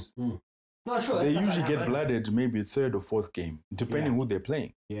leagues. No, sure. They usually get blooded maybe third or fourth game, depending who they're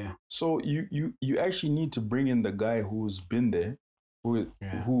playing. Yeah. So you actually need to bring in the guy who's been there,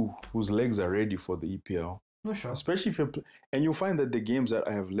 whose legs are ready for the EPL. No, sure. Especially if you're and you'll find that the games that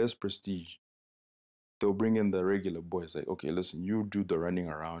have less prestige, they'll bring in the regular boys. Like, okay, listen, you do the running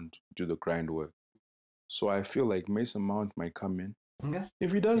around, do the grind work. So I feel like Mason Mount might come in. Okay.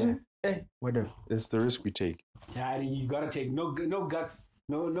 If he doesn't, whatever. It's the risk we take. Yeah, you gotta take no guts,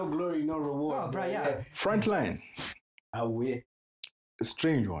 no glory, no reward. Oh, bro, yeah. Front line. Away. A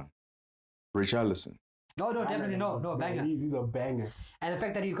strange one. Richarlison. No, definitely no, banger. He's a banger. And the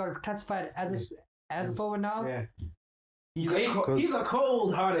fact that he got classified as a forward now. Yeah. He's a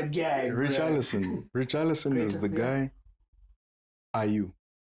cold-hearted guy. Richarlison is the guy. Are you?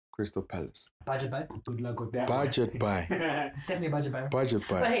 Crystal Palace. Budget buy. Good luck with that. Budget buy. Definitely budget buy. Budget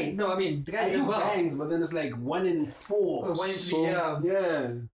buy. But hey, no, I mean the guy did well. Bangs, but then it's like 1 in 4. 1 in 3.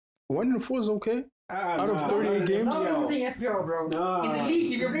 Yeah. 1 in 4 is okay. Out of 38 games. No, playing FPL, bro. No. In the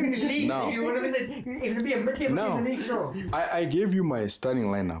league, if you're playing in the league, if you want to win if you be a mid-table team in the league, bro. I gave you my starting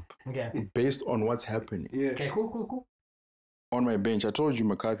lineup. Okay. Based on what's happening. Yeah. Okay, cool. On my bench, I told you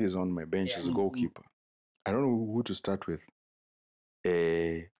McCarthy is on my bench as a goalkeeper. I don't know who to start with.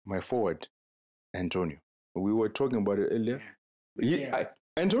 My forward, Antonio. We were talking about it earlier.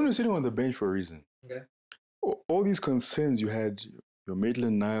 Antonio's sitting on the bench for a reason. Okay. All these concerns you had, your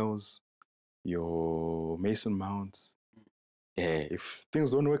Maitland-Niles, your Mason Mounts. If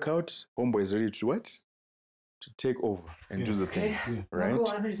things don't work out, Homeboy is ready to what? To take over and do the thing. Yeah. Right? Cool,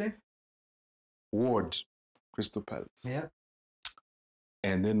 what you say? Ward, Crystal Palace. Yeah.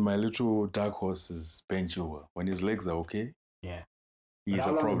 And then my little dark horse is Ben Chilwell. When his legs are okay, he's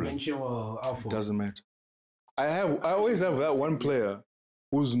a problem. It doesn't matter. I always have that one player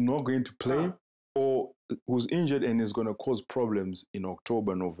who's not going to play or who's injured and is going to cause problems in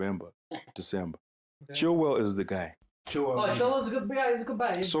October, November, December. Okay. Chilwell is the guy. Chilwell's a good guy. He's a good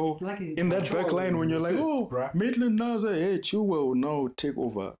guy. So in that back line, when you're like, Maitland-Niles, Chilwell will now take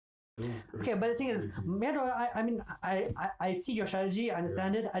over. Okay, but the thing is, I see your strategy, I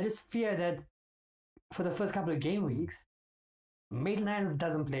understand it. I just fear that for the first couple of game weeks, Maitland-Niles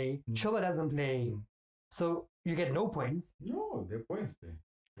doesn't play, Chilwell doesn't play, so you get no points. No, there are points there.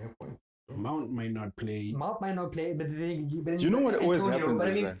 There are points. Mount might not play, but you know what always happens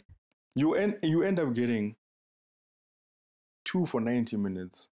is that you end up getting 2 for 90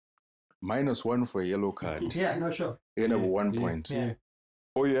 minutes, -1 for a yellow card. Yeah, no, sure. You end up with 1 point. Yeah.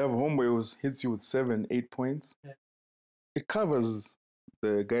 Or you have Homeboy who hits you with 7, 8 points. Yeah. It covers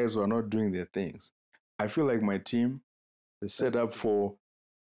the guys who are not doing their things. I feel like my team is set up for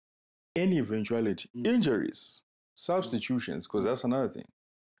any eventuality. Injuries, substitutions, because that's another thing.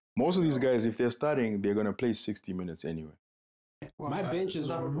 Most of these guys, if they're starting, they're going to play 60 minutes anyway. My bench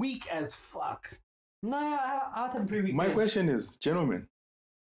is weak as fuck. No, I'll have a pretty weak My bench. question is, gentlemen,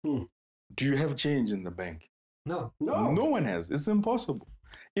 do you have change in the bank? No. No one has. It's impossible.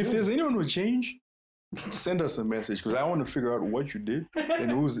 If there's anyone with change, send us a message because I want to figure out what you did and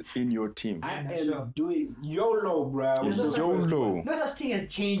who's in your team. I am doing YOLO, bro. YOLO. No such thing as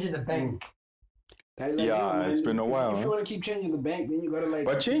change in the bank. It's been a while. If you want to keep changing the bank, then you gotta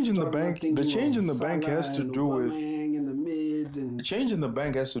But change in the bank, the change in the bank has to do with in the mid and change in the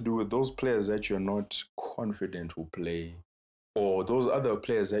bank has to do with those players that you're not confident will play, or those other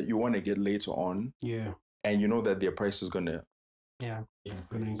players that you want to get later on. Yeah. And you know that their price is gonna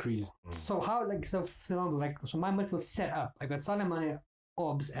increase. So how so my midfield set up. I got Salah, Mane,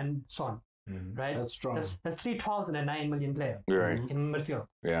 Orbs, and Son. Right. That's strong. That's 3 and a 9 million player. Right. In midfield.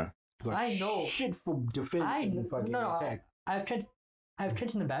 Yeah. I know shit for defense and fucking attack. I've Trent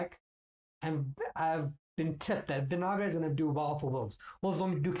in the back, and I've been tipped that Vinagre is going to do well for Wolves. Wolves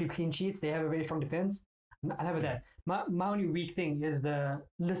don't do clean sheets. They have a very strong defense. I have that. My only weak thing is the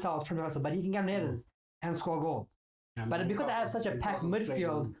Lissau's front hustle, but he can get headers and score goals. But because I have such a packed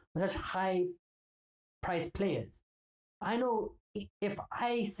midfield with such high priced players, I know if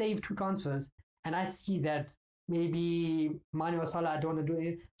I save 2 transfers and I see that maybe Mane or Salah don't want to do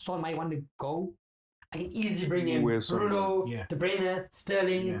it, Son might want to go, I can easily bring in Bruno, De Bruyne,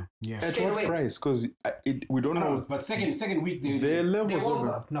 Sterling. At what price? Because we don't know. But second week their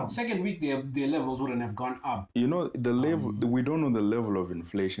levels second week their levels wouldn't have gone up. You know the level. We don't know the level of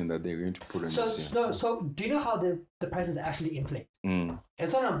inflation that they're going to put in. So do you know how the prices actually inflate?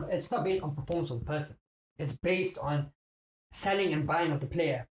 It's not based on performance of the person. It's based on selling and buying of the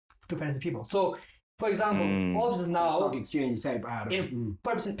player to fantasy people. So, for example, Orbs is now stock exchange type in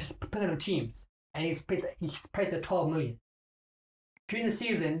 40% of teams, and he's priced at 12 million. During the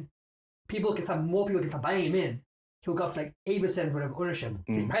season, more people can start buying him in, he'll go up to like 8% whatever ownership.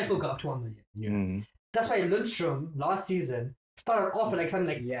 His price will go up to 1 million. Yeah. That's why Lundstrom last season started off at like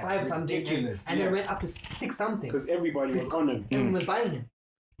something like 5 something, and then went up to 6 something. Because everybody was on him. Everyone was buying him.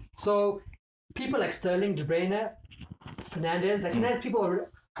 So people like Sterling, De Bruyne, Fernandes, Fernandes people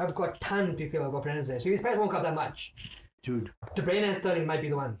have got tons of people who have got Fernandes there. So his price won't go up that much. Dude. De Bruyne and Sterling might be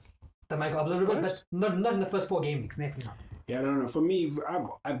the ones that might go up a little bit, but not in the first 4 game weeks, definitely not. Yeah, I don't know. For me,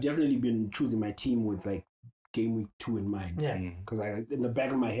 I've definitely been choosing my team with like game week 2 in mind. Yeah. Because in the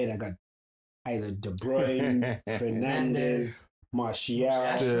back of my head, I got either De Bruyne, Fernandes, Martial,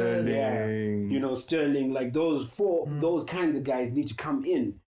 Sterling. Sterling. Like those 4, those kinds of guys need to come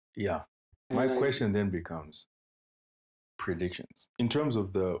in. Yeah. My question then becomes predictions. In terms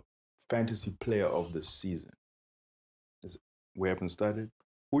of the fantasy player of the season, we haven't started.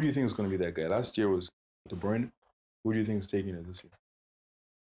 Who do you think is going to be that guy? Last year was De Bruyne. Who do you think is taking it this year?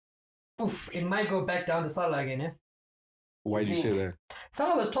 Oof, it might go back down to Salah again, yeah? Why do you say that?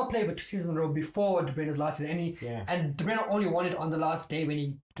 Salah was top player for 2 seasons in a row before De Bruyne's last season. And De Bruyne only won it on the last day when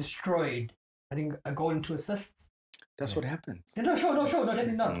he destroyed, I think, a goal and 2 assists. That's what happens. No,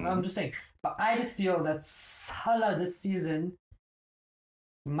 definitely not. I'm just saying. But I just feel that Salah this season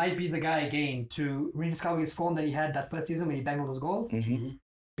might be the guy again to rediscover his form that he had that first season when he banged all those goals.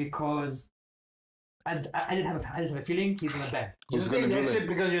 Because I just have a feeling he's gonna bang. Just say that shit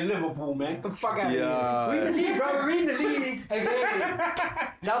because you're Liverpool, man. Get the fuck out of here. We're in the league, bro. We're in the league. Okay.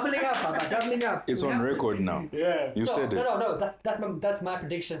 Doubling up, Papa. Doubling up. It's on record now. Yeah. You said it. No. That's my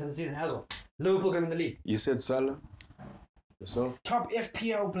prediction for the season as well. Liverpool going to win the league. You said Salah? Yourself? Top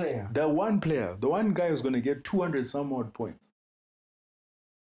FPL player. The one guy who's going to get 200 some odd points.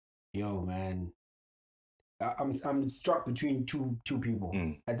 Yo, man. I'm struck between two people.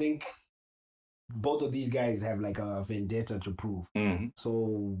 I think both of these guys have like a vendetta to prove.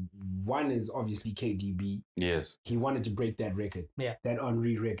 So one is obviously KDB. Yes. He wanted to break that record. Yeah. That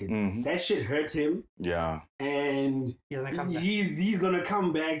Henry record. That shit hurt him. Yeah. And he's gonna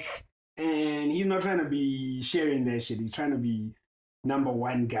come back, and he's not trying to be sharing that shit. He's trying to be number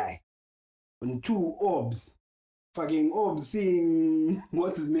 1 guy. And 2, Orbs. Fucking Orbs seeing,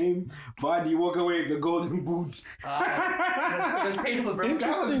 what's his name? Vardy walk away with the golden boot. It was painful, bro.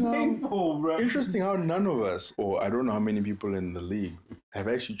 Painful, bro. Interesting how none of us, or I don't know how many people in the league, have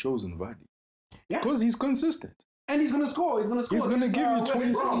actually chosen Vardy. Yeah. Because he's consistent. And he's going to score. He's going to give you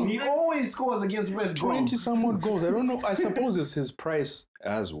 20 some. He always scores against West Brom. 20 some odd goals. I don't know. I suppose it's his price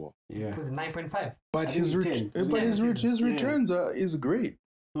as well. Yeah. It was 9.5. But his returns is great.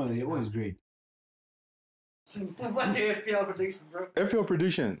 No, they're always great. What's your FPL prediction, bro? FPL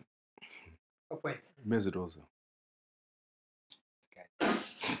prediction. 4 points. Mesut Ozil.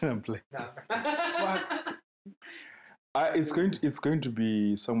 I'm playing. No. It's going to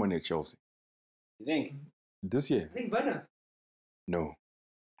be someone at Chelsea. You think? This year? I think Werner. No.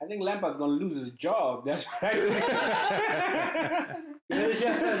 I think Lampard's going to lose his job. That's right. You heard it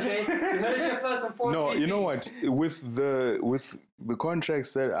here first, eh? You heard it here first on 4. No, you know what? With the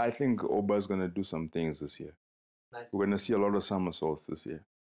contracts that I think Oba's going to do some things this year. Nice. We're going to see a lot of somersaults this year.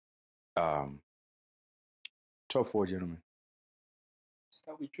 Top 4, gentlemen.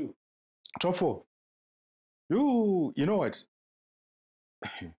 Start with you. Top 4. You know what?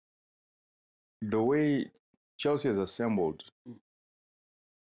 The way Chelsea has assembled.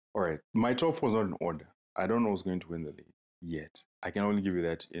 All right, my top 4 is not in order. I don't know who's going to win the league yet. I can only give you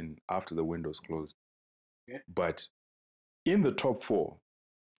that after the window's closed. Okay. But in the top 4,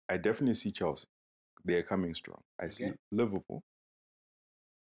 I definitely see Chelsea. They are coming strong. I see Liverpool.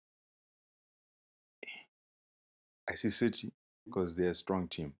 I see City because they're a strong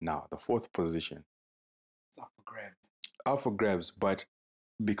team. Now, the 4th position. It's up for grabs. Up for grabs, but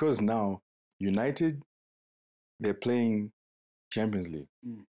because now United, they're playing Champions League.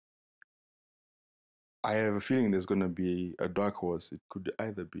 I have a feeling there's going to be a dark horse. It could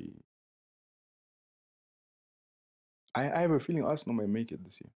either be... I have a feeling Arsenal might make it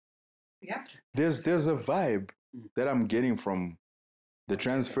this year. Yeah. There's a vibe that I'm getting from the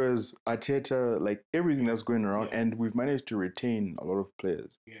transfers, Arteta, like everything that's going around, and we've managed to retain a lot of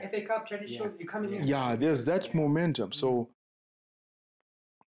players. FA Cup, Charity Shield, you're coming in. Yeah, there's that momentum. So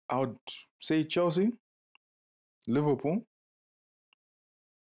I would say Chelsea, Liverpool,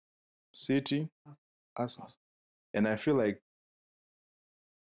 City, Arsenal. And I feel like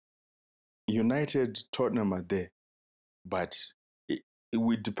United, Tottenham are there. But it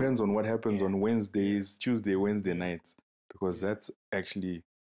depends on what happens on Wednesdays, Tuesday, Wednesday nights. Because that's actually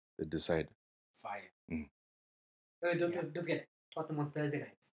the decider. Fire. Don't forget, Tottenham on Thursday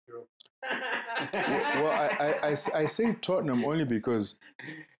nights. Well, I say Tottenham only because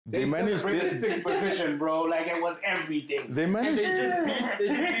They managed. celebrated sixth position, bro. Like it was everything. They managed. They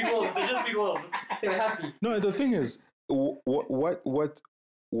just beat Wolves. They just beat Wolves. They were happy. No, the thing is, what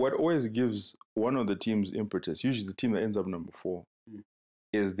always gives one of the teams impetus, usually the team that ends up number 4,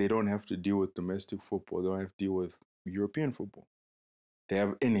 is they don't have to deal with domestic football. They don't have to deal with European football. They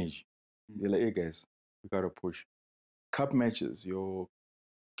have energy. They're like, hey guys, we gotta push. Cup matches, your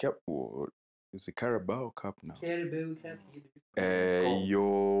cap, it's a Carabao Cup now. Carabao Cup.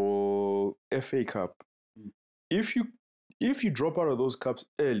 Your FA Cup. If you drop out of those cups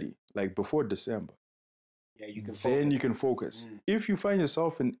early, like before December, you can focus. If you find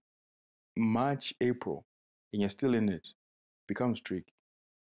yourself in March, April, and you're still in it, becomes tricky.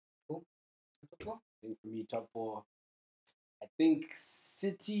 Cool. I think for me, top 4. I think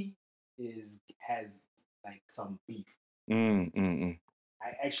City has like some beef.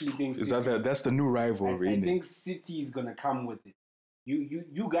 I actually think that's the new rivalry. I think City is gonna come with it.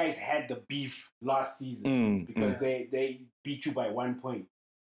 You guys had the beef last season because they beat you by 1 point.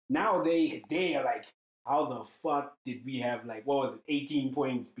 Now they are like, how the fuck did we have like, what was it, 18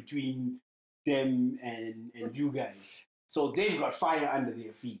 points between them and you guys? So they've got fire under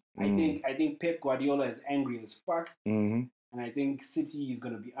their feet. I think Pep Guardiola is angry as fuck, and I think City is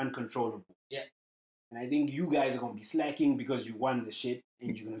gonna be uncontrollable. Yeah. And I think you guys are gonna be slacking because you won the shit,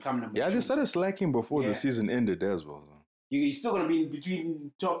 and you're gonna come number 2. Yeah, they started slacking before the season ended as well. You're still gonna be in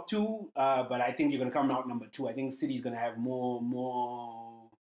between top 2, but I think you're gonna come out number 2. I think City's gonna have more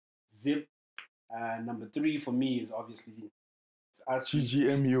zip. Number 3 for me is obviously us.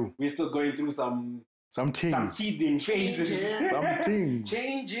 GGMU. We're still going through some things. Some teething phases. Some things.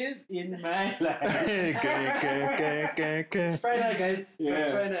 Changes in my life. It's Friday night, guys. Yeah.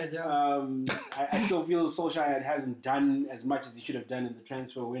 It's Friday night, yeah. I still feel Solskjaer hasn't done as much as he should have done in the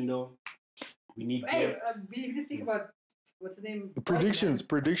transfer window. We need we can speak about what's the name? Predictions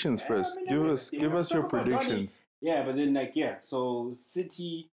first. Give us your predictions. Yeah, but then so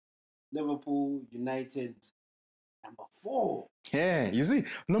City, Liverpool, United, number 4. Yeah, you see,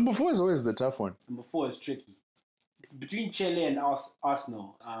 number 4 is always the tough one. Number 4 is tricky. It's between Chelsea and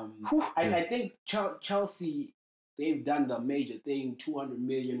Arsenal. I think Chelsea, they've done the major thing, 200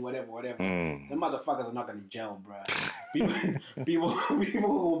 million, whatever. The motherfuckers are not going to gel, bro. People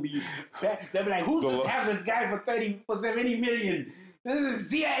will be... They'll be like, who's this Havertz guy for 70 million? This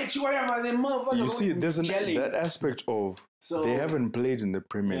is ZH, whatever. Then motherfuckers. You see, there's that aspect of they haven't played in the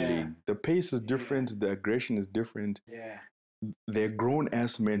Premier League. The pace is different. The aggression is different. Yeah. They're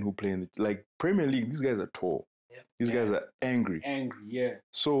grown-ass men who play in the Premier League. These guys are tall. Yep. These guys are angry. Yeah.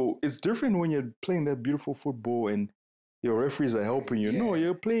 So it's different when you're playing that beautiful football and your referees are helping you. No,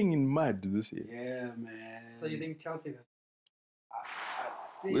 you're playing in mud this year. Yeah, man. So you think Chelsea then?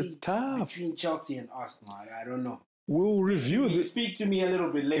 It's tough. Between Chelsea and Arsenal, I don't know. We'll review this. Speak to me a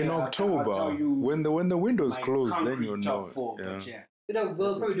little bit later in October. I'll tell you when the window's closed, then you'll know. Top 4, yeah.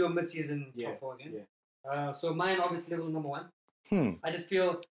 We'll probably do a mid-season top 4 again. Yeah. So mine obviously Liverpool number 1. I just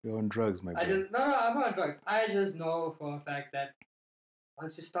feel you're on drugs, my guy. No, I'm not on drugs. I just know for a fact that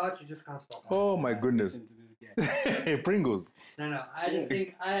once you start, you just can't stop. Oh my goodness. Pringles. No. I just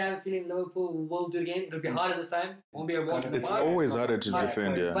think I have a feeling Liverpool will do it again. It'll be harder this time. Won't be a walk in the park. It's always harder to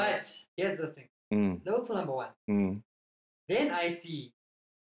defend, yeah. But here's the thing. Liverpool number 1. Then I see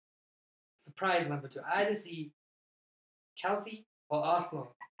surprise number 2. I either see Chelsea or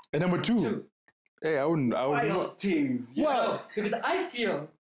Arsenal. And number 2. Hey, I wouldn't know things. Well, because I feel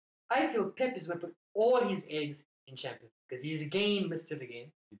Pep is going to put all his eggs in Champions because he's missed the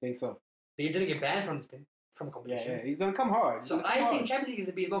game. You think so? They didn't get banned from competition. Yeah, he's going to come hard. So I think Champions League is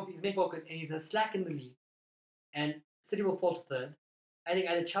going to be his main focus, and he's going to slack in the league. And City will fall to 3rd. I think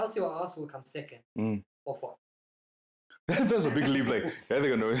either Chelsea or Arsenal will come 2nd or 4th. That's a big leap. Like, they're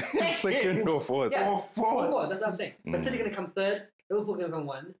going to 2nd or 4th. Yeah, or 4th. That's what I'm saying. But City going to come 3rd. Liverpool going to come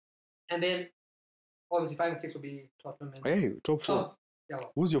 1, and then obviously 5 and 6 will be Tottenham. Hey, top 4.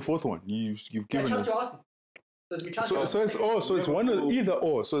 Who's your 4th one? You've given Chelsea or Arsenal. So it's one of either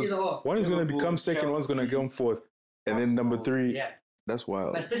or. So one is going to become 2nd, one's going to become 4th, and then number 3. Yeah, that's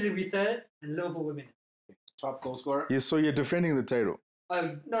wild. But City will be 3rd, and Liverpool will win. Top goal scorer. Yeah, so you're defending the title.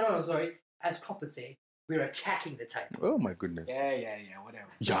 No, sorry. As Klopp would say, we're attacking the title. Oh my goodness. Yeah, whatever.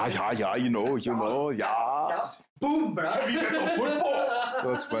 Yeah. You know. Yeah. Boom, bro. Heavy metal football.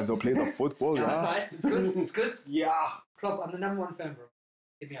 First ones will play the football. Yeah. That's nice. It's good. Yeah. Klopp, I'm the number 1 fan, bro.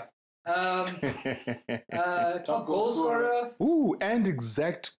 Hit me up. Top goal scorer. Ooh, and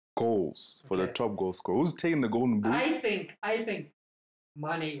exact goals for the top goal scorer. Who's taking the golden boot? I think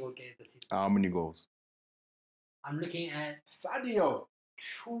Mane will get it this season. How many goals? I'm looking at Sadio.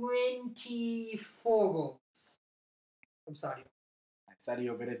 24 goals from Sadio.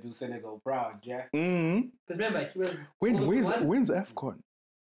 Sadio better do Senegal proud, yeah. Because remember, he was. When's AFCON?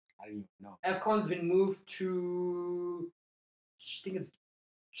 I don't even know. AFCON's been moved to. I think it's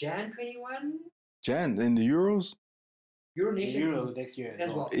Jan 21. Jan in the Euros. Euro Nations. Euro next year as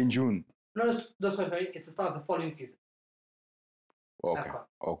well. In June. No, sorry. It's the start of the following season. Okay. AFCON.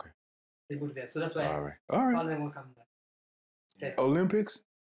 Okay. They moved there, so that's why. All right. Some of them will come back. Okay. Olympics.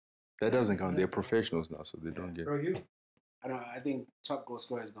 That doesn't count. They're professionals now, so they don't get. Bro, you? I don't know. I think top goal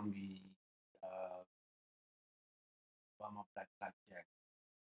scorer is gonna be Obama Black Jack.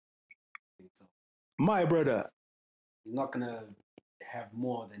 I think so. My brother. He's not gonna have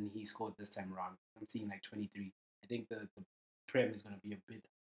more than he scored this time around. I'm seeing like 23. I think the Prem is gonna be a bit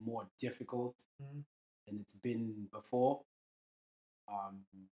more difficult than it's been before.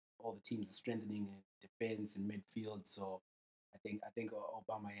 All the teams are strengthening in defense and midfield, so I think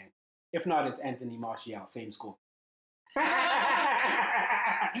Obama. If not, it's Anthony Martial, same score.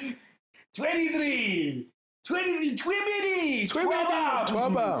 23, 12.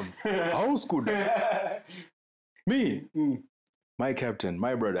 Old school. Me, my captain,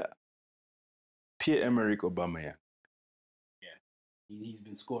 my brother, Pierre-Emerick Aubameyang. Yeah, he's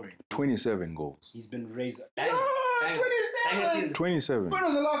been scoring. 27 goals. He's been raised. 27. When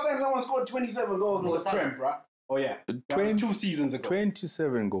was the last time someone scored 27 goals in the Prem, bro? Oh yeah, that was 2 seasons ago.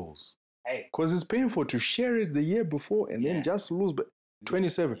 27 goals. Hey, because it's painful to share it the year before and then just lose. But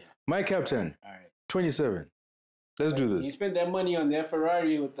 27. Yeah. My captain. All right. 27. Let's do this. You spent that money on their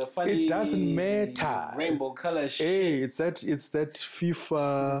Ferrari with the funny. It doesn't matter. Rainbow color shit. Hey, it's that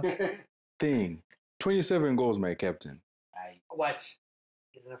FIFA thing. 27 goals, my captain. Watch.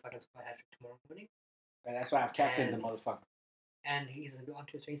 He's gonna fucking score a hat-trick tomorrow morning. And that's why I've captained the motherfucker. And he's gonna be on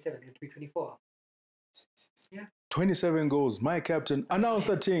to 27. It'll be 24. Yeah. 27 goals, my captain. Announce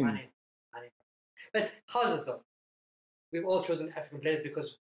the thing. Money. But how's this though? We've all chosen African players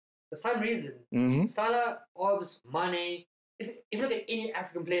because for some reason, Salah, Orbs, Mane, if you look at any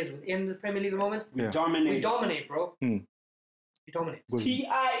African players within the Premier League at the moment, we dominate. We dominate, bro. We dominate.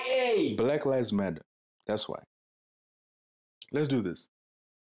 TIA. Black Lives Matter. That's why. Let's do this.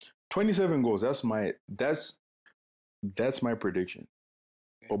 27 goals. That's my prediction.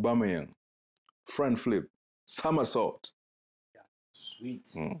 Okay. Aubameyang, front flip, somersault. Yeah. Sweet.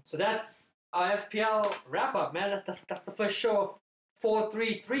 So that's our FPL wrap up, man. That's the first show of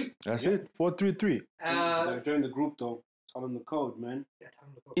 433. That's it. 433. Join the group though. Tell them the code, man. Yeah, tell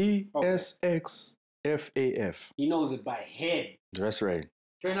them the code. ESXFAF. He knows it by head. That's right.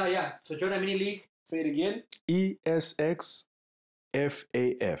 Join our So join our mini league. Say it again. ESXFAF.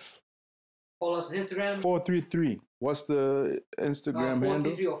 Follow us on Instagram. 433. What's the Instagram handle?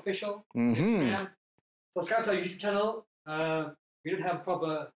 433 official. Instagram. Subscribe to our YouTube channel. We don't have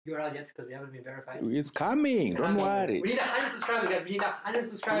proper URL yet because we haven't been verified. It's coming. Don't worry. We need 100 subscribers, guys. We need 100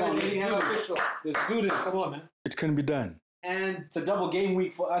 subscribers. Let's do this. Come on, man. It can be done. And it's a double game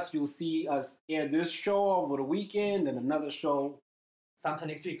week for us. You'll see us air this show over the weekend and another show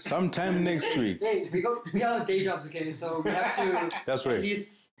sometime next week. Hey, we got day jobs, okay? So we have to That's right. At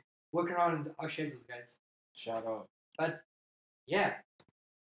least work around our schedules, guys. Shout out. But yeah,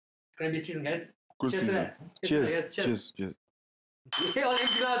 it's gonna be a season, guys. Good season. Cheers. All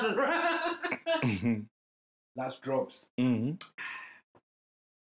empty glasses. Last drops.